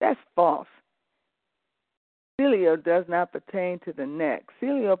 That's false. Cilio does not pertain to the neck.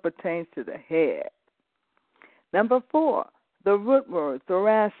 Cilio pertains to the head. Number 4, the root word,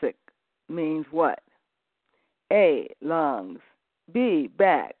 thoracic, means what? A, lungs. B,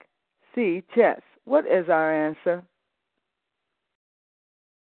 back. C, chest. What is our answer?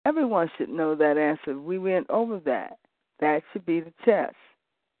 Everyone should know that answer. We went over that. That should be the chest.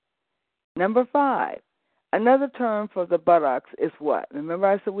 Number 5, another term for the buttocks is what? Remember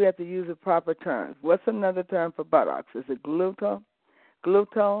I said we have to use the proper terms. What's another term for buttocks? Is it gluteal?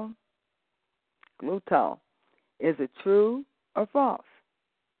 Gluteal. Is it true or false?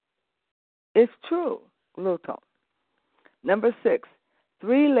 It's true. Gluteal. Number 6,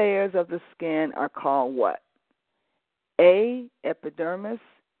 3 layers of the skin are called what? A, epidermis.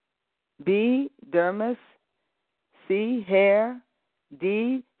 B, dermis. C, hair.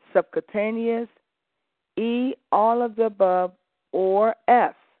 D, subcutaneous. E, all of the above. Or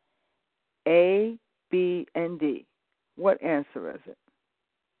F, A, B, and D. What answer is it?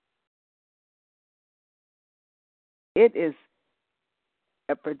 It is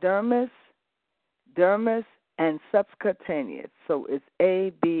epidermis, dermis, and subcutaneous. So it's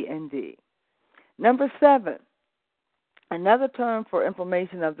A, B, and D. Number 7, another term for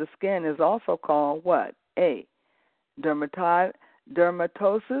inflammation of the skin is also called what? A, dermatosis.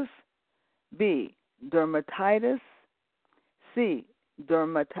 B, dermatitis. C,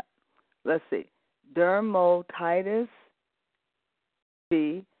 dermatitis.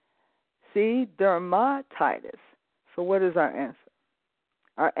 B, C, dermatitis. So what is our answer?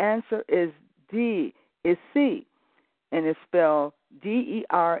 Our answer is D, is C, and it's spelled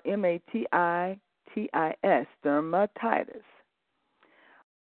dermatitis, dermatitis.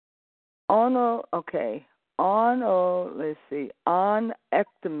 Onectomy.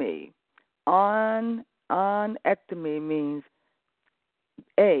 Onectomy means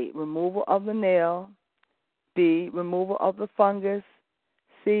A, removal of the nail. B, removal of the fungus.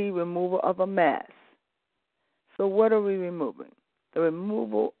 C, removal of a mass. So what are we removing? The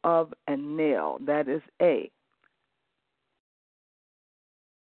removal of a nail. That is A.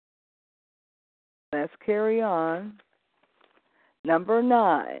 Let's carry on. Number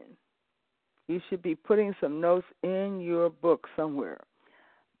 9. You should be putting some notes in your book somewhere.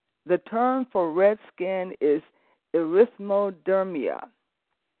 The term for red skin is erythrodermia.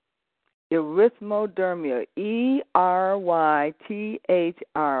 Erythroderma,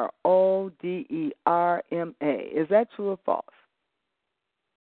 Erythroderma. Is that true or false?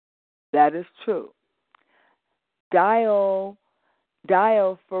 That is true. Diaphoresis.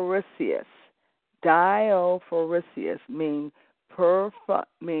 Diaphoresis means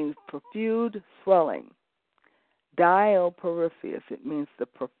profuse swelling. Diaphoresis, it means the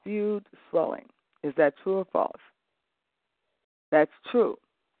profuse swelling. Is that true or false? That's true.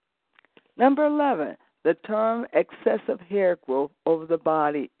 Number 11, the term excessive hair growth over the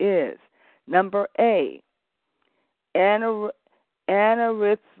body is, number A, anerythrosis.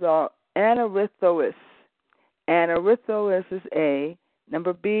 Anerythrosis is A.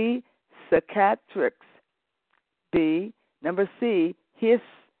 Number B, cicatrix. B. Number C,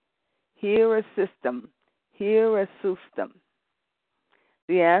 hirsutum. Hirsutum.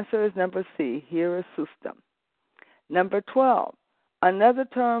 The answer is number C, hirsutum. Number 12, another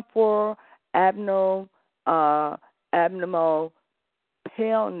term for abnormal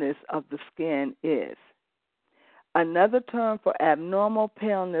paleness of the skin is. Another term for abnormal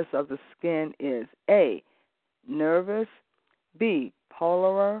paleness of the skin is A, nervous, B,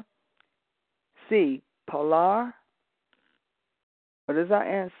 polar, C, polar. What is our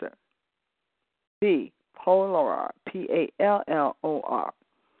answer? B, polar, Pallor.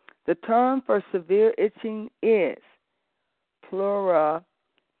 The term for severe itching is purpura.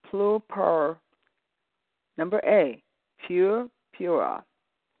 Number A, purpura.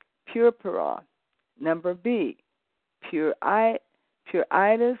 Number B,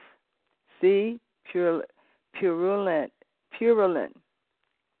 pruritus. C, purulent.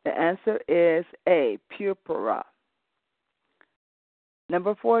 The answer is A, purpura.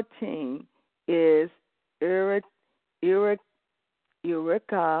 Number 14 is Uricera.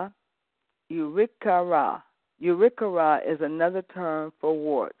 Uricera is another term for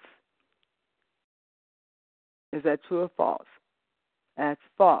warts. Is that true or false? That's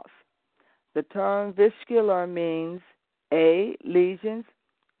false. The term viscular means A, lesions,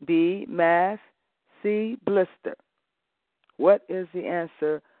 B, mass, C, blister. What is the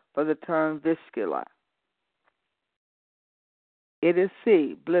answer for the term viscular? It is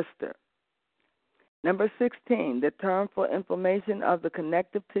C, blister. Number 16, the term for inflammation of the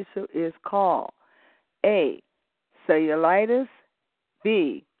connective tissue is called A, cellulitis,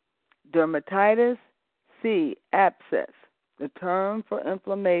 B, dermatitis, C, abscess. The term for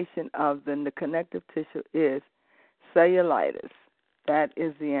inflammation of the connective tissue is cellulitis. That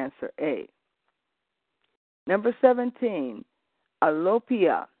is the answer, A. Number 17,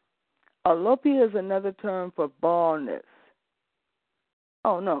 alopecia. Alopecia is another term for baldness.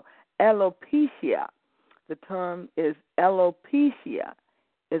 Oh, no, alopecia. The term is alopecia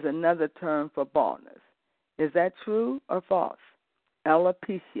is another term for baldness. Is that true or false?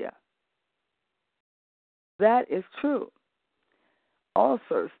 Alopecia. That is true.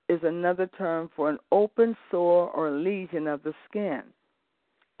 Ulcers is another term for an open sore or lesion of the skin.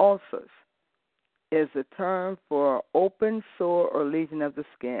 Ulcers is a term for open sore or lesion of the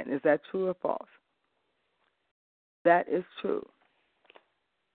skin. Is that true or false? That is true.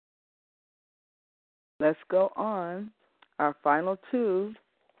 Let's go on. Our final two.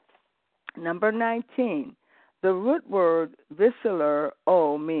 Number 19. The root word visceral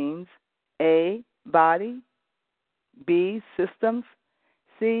O means A, body, B, systems,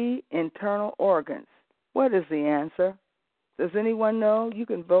 C, internal organs. What is the answer? Does anyone know? You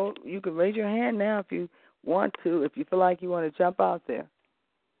can vote. You can raise your hand now if you want to, if you feel like you want to jump out there.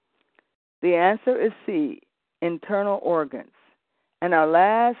 The answer is C, internal organs. And our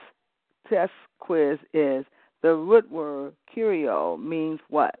last test quiz is the root word curio means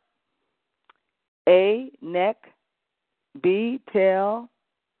what? A, neck, B, tail,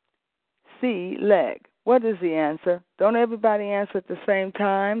 C, leg. What is the answer? Don't everybody answer at the same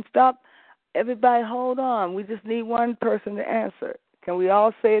time. Stop. Everybody hold on. We just need one person to answer. Can we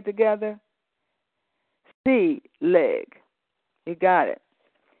all say it together? C, leg. You got it.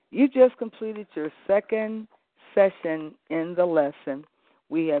 You just completed your second session in the lesson.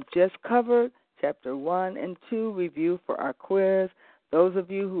 We have just covered Chapter 1 and 2 review for our quiz. Those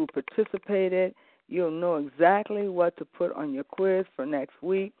of you who participated, you'll know exactly what to put on your quiz for next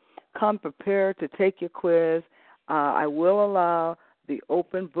week. Come prepared to take your quiz. I will allow the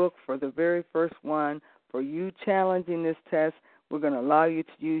open book for the very first one. For you challenging this test, we're going to allow you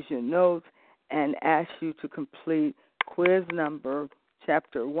to use your notes and ask you to complete quiz number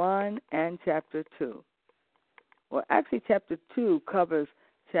Chapter 1 and Chapter 2. Well, actually, Chapter 2 covers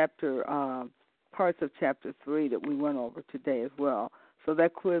parts of Chapter 3 that we went over today as well. So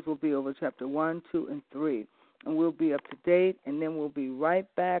that quiz will be over Chapter 1, 2, and 3. and we'll be up to date, and then we'll be right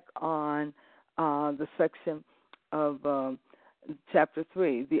back on the section of Chapter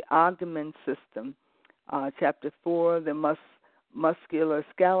 3, the Ogden system. Chapter 4, the muscular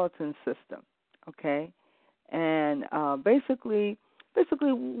skeleton system. Okay? And basically,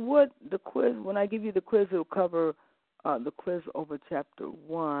 what the quiz, when I give you the quiz, it will cover the quiz over Chapter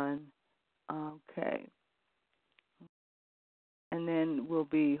 1. Okay. And then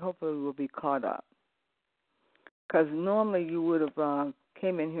hopefully we'll be caught up. Because normally you would have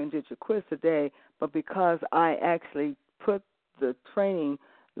came in here and did your quiz today, but because I actually put the training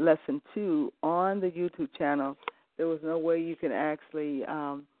lesson 2 on the YouTube channel, there was no way you could actually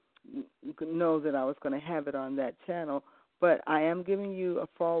know that I was going to have it on that channel. But I am giving you a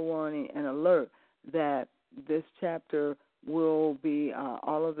forewarning and alert that this chapter will be,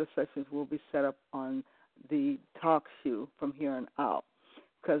 all of the sessions will be set up on the talk show from here on out,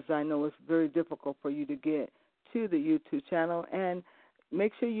 because I know it's very difficult for you to get to the YouTube channel. And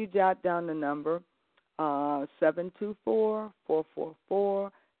make sure you jot down the number,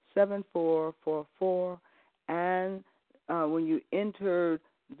 724-444-7444, and when you enter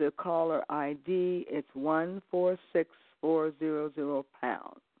the caller ID, it's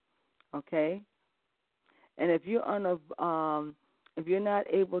 146400#. Okay? And if you're if you're not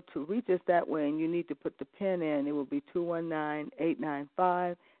able to reach us that way and you need to put the PIN in, it will be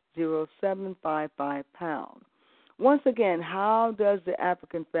 219-895-0755#. Once again, how does the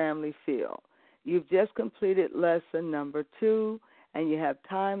African family feel? You've just completed lesson number 2, and you have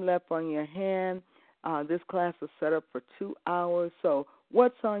time left on your hand. This class was set up for 2 hours. So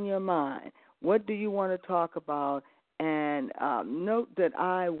what's on your mind? What do you want to talk about? And note that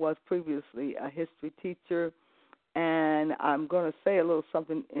I was previously a history teacher, and I'm going to say a little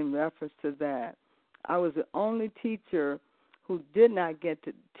something in reference to that. I was the only teacher who did not get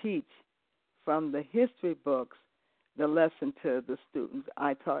to teach from the history books the lesson to the students.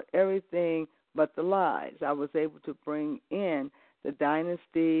 I taught everything but the lies. I was able to bring in the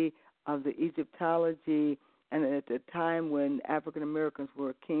dynasty of the Egyptology, and at the time when African Americans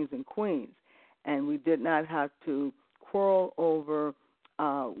were kings and queens, and we did not have to quarrel over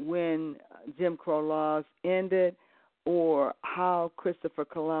when Jim Crow laws ended or how Christopher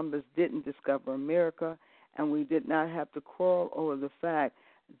Columbus didn't discover America, and we did not have to quarrel over the fact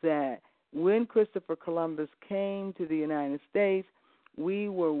that when Christopher Columbus came to the United States, we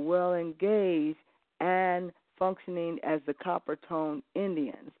were well engaged and functioning as the Copper-Tone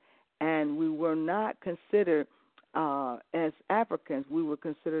Indians, and we were not considered as Africans. We were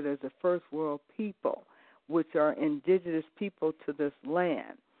considered as the first world people, which are indigenous people to this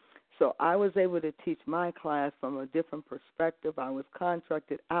land. So I was able to teach my class from a different perspective. I was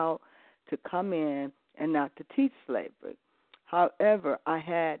contracted out to come in and not to teach slavery. However, I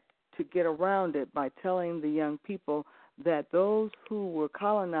had to get around it by telling the young people that those who were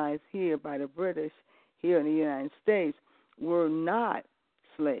colonized here by the British here in the United States were not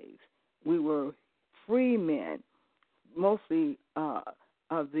slaves. We were free men, mostly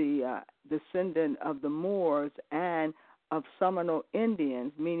of the descendant of the Moors and of Seminole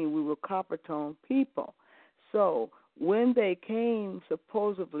Indians, meaning we were copper-tone people. So when they came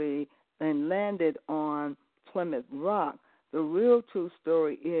supposedly and landed on Plymouth Rock, the real true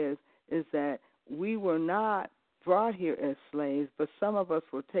story is that we were not brought here as slaves, but some of us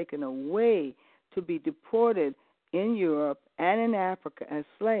were taken away to be deported in Europe and in Africa as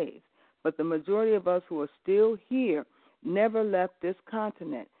slaves. But the majority of us who are still here never left this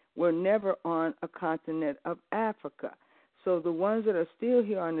continent. We're never on a continent of Africa. So the ones that are still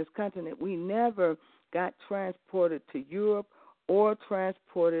here on this continent, we never got transported to Europe or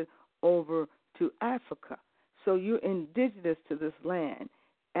transported over to Africa. So you're indigenous to this land.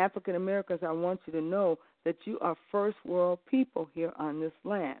 African Americans, I want you to know that you are first world people here on this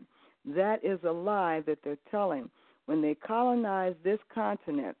land. That is a lie that they're telling. When they colonized this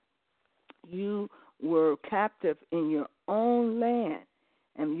continent, you were captive in your own land,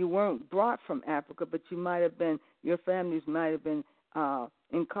 and you weren't brought from Africa, but you might have been, your families might have been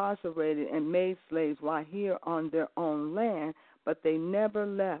incarcerated and made slaves while here on their own land, but they never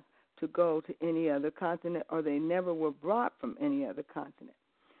left to go to any other continent, or they never were brought from any other continent.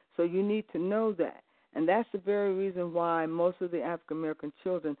 So you need to know that. And that's the very reason why most of the African American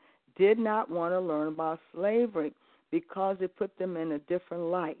children did not want to learn about slavery, because it put them in a different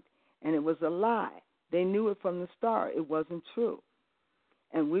light. And it was a lie. They knew it from the start. It wasn't true.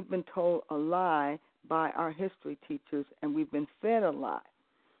 And we've been told a lie by our history teachers, and we've been fed a lie.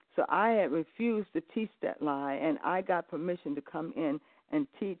 So I had refused to teach that lie, and I got permission to come in and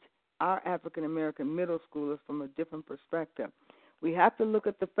teach our African American middle schoolers from a different perspective. We have to look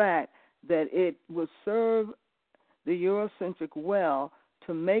at the fact that it will serve the Eurocentric well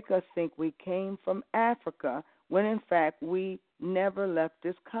to make us think we came from Africa when in fact we never left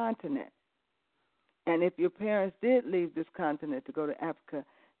this continent. And if your parents did leave this continent to go to Africa,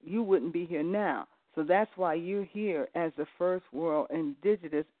 you wouldn't be here now. So that's why you're here as the first world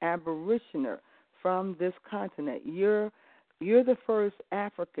indigenous aboriginal from this continent. You're the first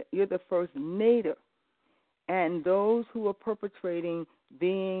African, you're the first native. And those who are perpetrating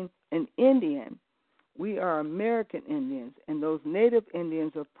being an Indian, we are American Indians, and those native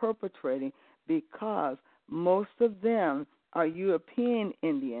Indians are perpetrating because most of them are European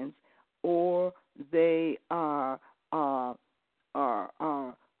Indians or they are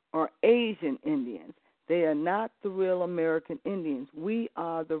Asian Indians. They are not the real American Indians. We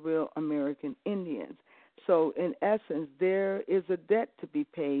are the real American Indians. So in essence, there is a debt to be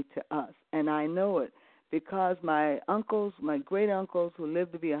paid to us, and I know it because my uncles, my great-uncles who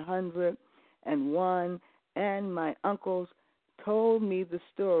lived to be 101, and my uncles told me the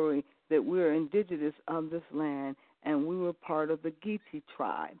story that we're indigenous of this land, and we were part of the Geechee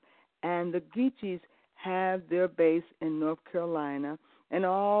tribe. And the Geechees have their base in North Carolina, and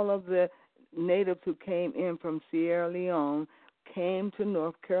all of the natives who came in from Sierra Leone came to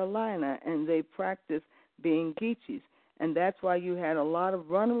North Carolina, and they practiced being Geechees. And that's why you had a lot of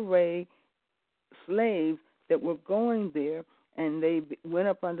runaway slaves that were going there, and they went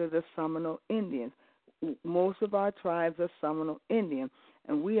up under the Seminole Indians. Most of our tribes are Seminole Indian,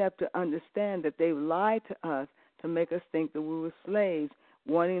 and we have to understand that they lied to us to make us think that we were slaves,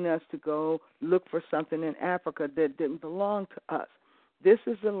 wanting us to go look for something in Africa that didn't belong to us. This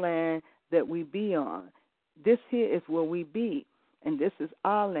is the land that we be on. This here is where we be, and this is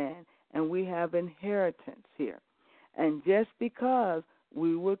our land, and we have inheritance here. And just because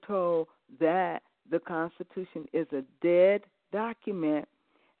we were told that the Constitution is a dead document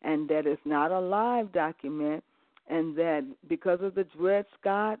and that it's not a live document, and that because of the Dred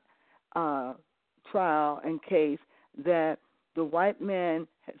Scott trial and case, that the white man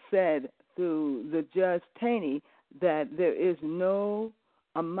had said through the Judge Taney that there is no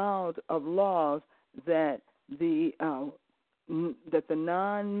amount of laws that the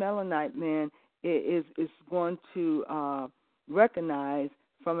non-Melanite man is going to recognize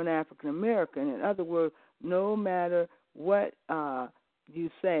from an African American. In other words, no matter what you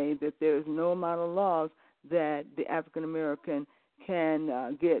say, that there is no amount of laws that the African American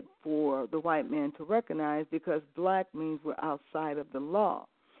can get for the white man to recognize, because black means we're outside of the law.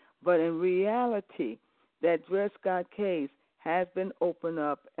 But in reality, that Dred Scott case has been opened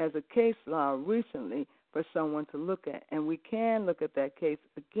up as a case law recently for someone to look at. And we can look at that case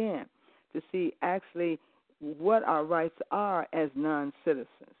again to see actually what our rights are as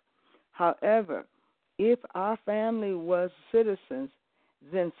non-citizens. However, if our family was citizens,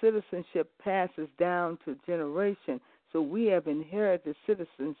 then citizenship passes down to generation. So we have inherited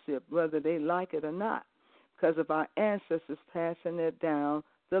citizenship whether they like it or not, because of our ancestors passing it down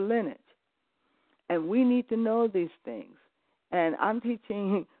the lineage. And we need to know these things. And I'm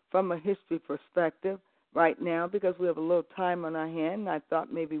teaching from a history perspective right now because we have a little time on our hand, and I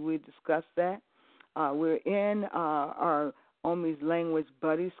thought maybe we'd discuss that. We're in our Omi's Language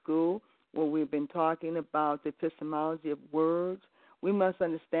Buddy School, where we've been talking about the epistemology of words. We must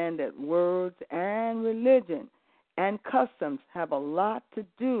understand that words and religion and customs have a lot to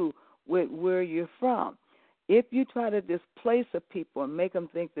do with where you're from. If you try to displace a people and make them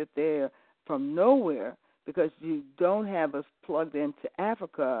think that they're from nowhere because you don't have us plugged into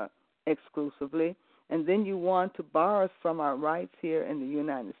Africa exclusively, and then you want to bar us from our rights here in the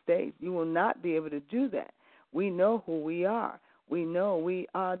United States, you will not be able to do that. We know who we are. We know we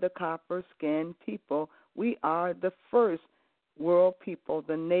are the copper-skinned people. We are the first world people,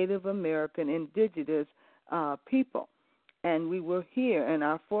 the Native American indigenous people. And we were here, and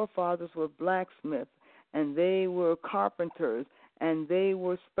our forefathers were blacksmiths, and they were carpenters, and they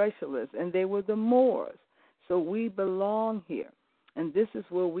were specialists, and they were the Moors. So we belong here. And this is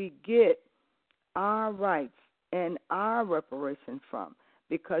where we get our rights and our reparation from,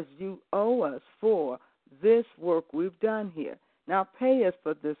 because you owe us for this work we've done here. Now pay us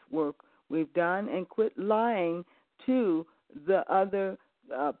for this work we've done and quit lying to the other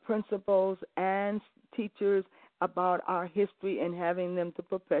principals and teachers about our history and having them to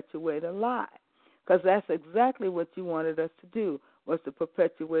perpetuate a lie, because that's exactly what you wanted us to do, was to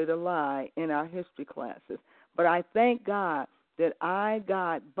perpetuate a lie in our history classes. But I thank God that I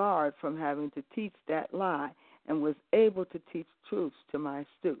got barred from having to teach that lie and was able to teach truths to my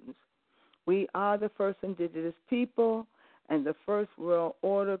students. We are the first indigenous people and the first world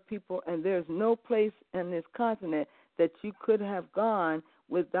order people, and there's no place in this continent that you could have gone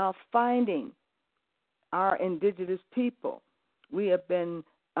without finding our indigenous people. We have been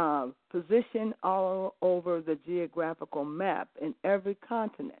positioned all over the geographical map in every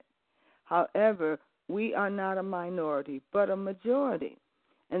continent. However, we are not a minority, but a majority.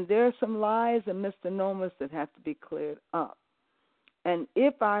 And there are some lies and misnomers that have to be cleared up. And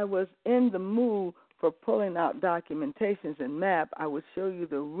if I was in the mood for pulling out documentations and map, I would show you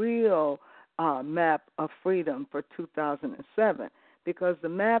the real map of freedom for 2007, because the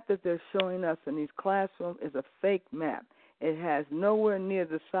map that they're showing us in these classrooms is a fake map. It has nowhere near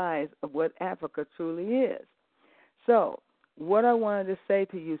the size of what Africa truly is. So what I wanted to say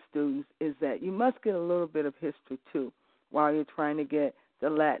to you students is that you must get a little bit of history too while you're trying to get the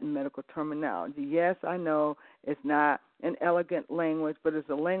Latin medical terminology. Yes, I know it's not an elegant language, but it's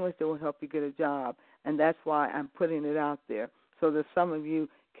a language that will help you get a job, and that's why I'm putting it out there so that some of you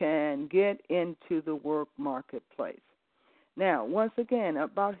can get into the work marketplace. Now, once again,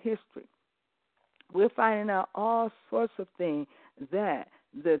 about history. We're finding out all sorts of things that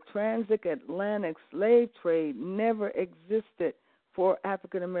the transatlantic slave trade never existed for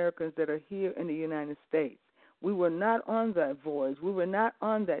African Americans that are here in the United States. We were not on that voyage. We were not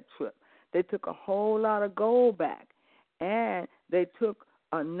on that trip. They took a whole lot of gold back, and they took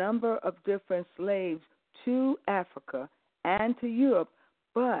a number of different slaves to Africa and to Europe,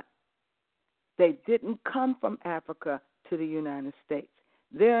 but they didn't come from Africa to the United States.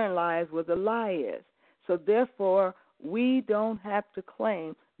 Therein lies where the lie is. So therefore, we don't have to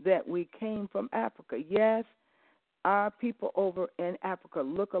claim that we came from Africa. Yes, our people over in Africa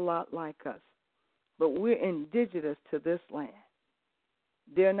look a lot like us, but we're indigenous to this land.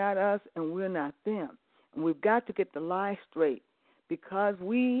 They're not us and we're not them. And we've got to get the lie straight, because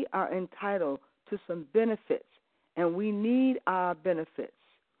we are entitled to some benefits, and we need our benefits.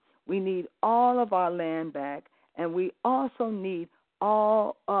 We need all of our land back, and we also need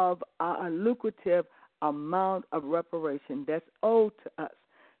all of our lucrative amount of reparation that's owed to us.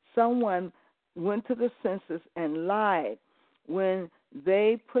 Someone went to the census and lied when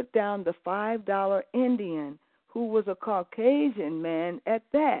they put down the $5 Indian, who was a Caucasian man at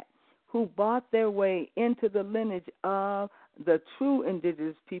that, who bought their way into the lineage of the true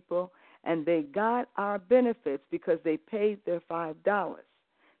indigenous people, and they got our benefits because they paid their $5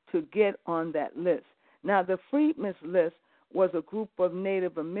 to get on that list. Now, the Freedmen's List was a group of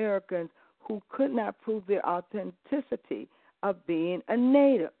Native Americans who could not prove their authenticity of being a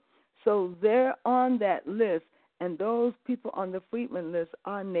Native. So they're on that list, and those people on the Freedmen's List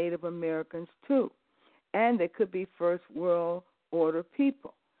are Native Americans too, and they could be First World Order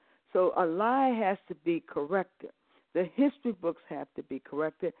people. So a lie has to be corrected. The history books have to be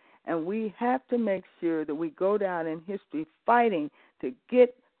corrected, and we have to make sure that we go down in history fighting to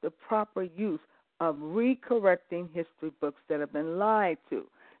get the proper use of recorrecting history books that have been lied to.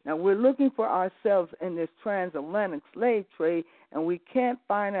 Now, we're looking for ourselves in this transatlantic slave trade, and we can't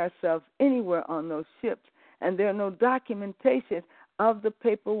find ourselves anywhere on those ships, and there are no documentation of the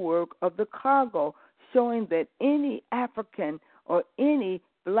paperwork of the cargo showing that any African or any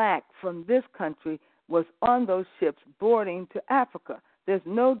black from this country was on those ships boarding to Africa. There's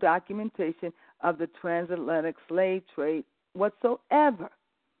no documentation of the transatlantic slave trade whatsoever.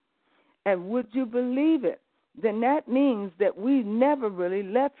 And would you believe it? Then that means that we never really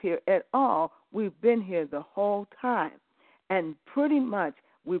left here at all. We've been here the whole time. And pretty much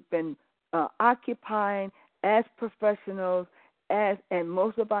we've been occupying as professionals, and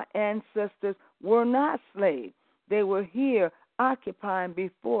most of our ancestors were not slaves. They were here occupying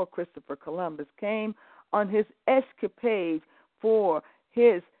before Christopher Columbus came on his escapades for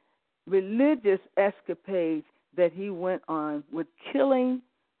his religious escapades that he went on with killing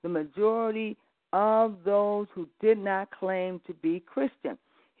the majority of those who did not claim to be Christian.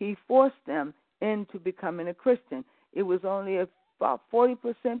 He forced them into becoming a Christian. It was only about 40%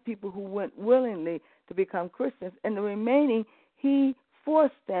 people who went willingly to become Christians, and the remaining, he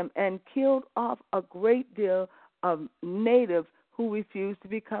forced them and killed off a great deal of natives who refused to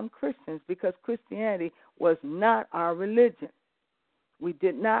become Christians, because Christianity was not our religion. We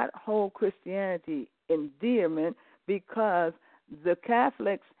did not hold Christianity endearment because the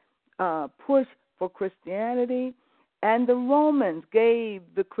Catholics pushed for Christianity, and the Romans gave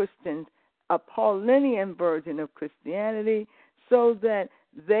the Christians a Paulinian version of Christianity so that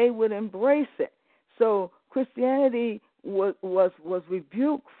they would embrace it. So Christianity was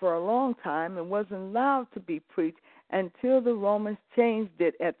rebuked for a long time and wasn't allowed to be preached until the Romans changed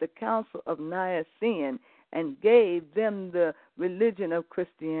it at the Council of Nicene and gave them the religion of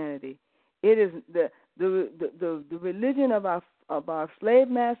Christianity. It is the religion of our slave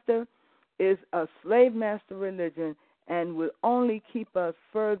master is a slave master religion, and will only keep us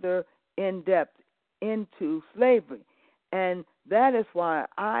further in depth into slavery. And that is why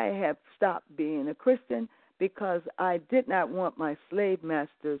I have stopped being a Christian, because I did not want my slave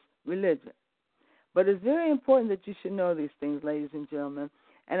master's religion. But it's very important that you should know these things, ladies and gentlemen.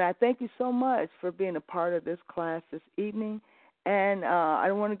 And I thank you so much for being a part of this class this evening. And I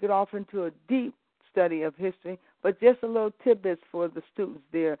don't want to get off into a deep study of history, but just a little tidbits for the students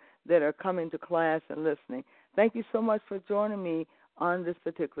there that are coming to class and listening. Thank you so much for joining me on this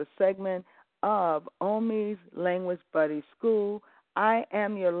particular segment of OMI's Language Buddy School. I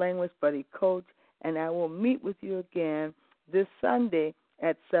am your Language Buddy coach, and I will meet with you again this Sunday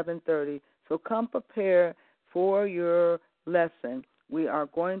at 7:30. So come prepared for your lesson. We are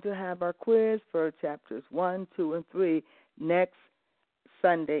going to have our quiz for chapters 1, 2, and 3 next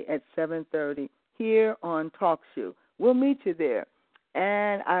Sunday at 7:30 here on TalkShoe. We'll meet you there.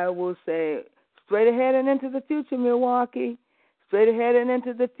 And I will say, straight ahead and into the future, Milwaukee. Straight ahead and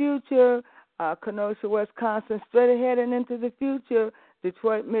into the future, Kenosha, Wisconsin. Straight ahead and into the future,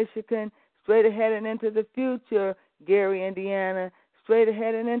 Detroit, Michigan. Straight ahead and into the future, Gary, Indiana. Straight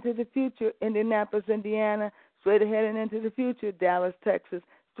ahead and into the future, Indianapolis, Indiana. Straight ahead and into the future, Dallas, Texas.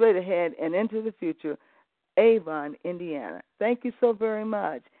 Straight ahead and into the future, Avon, Indiana. Thank you so very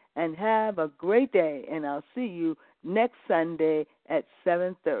much, and have a great day, and I'll see you next Sunday at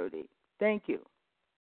 7:30. Thank you.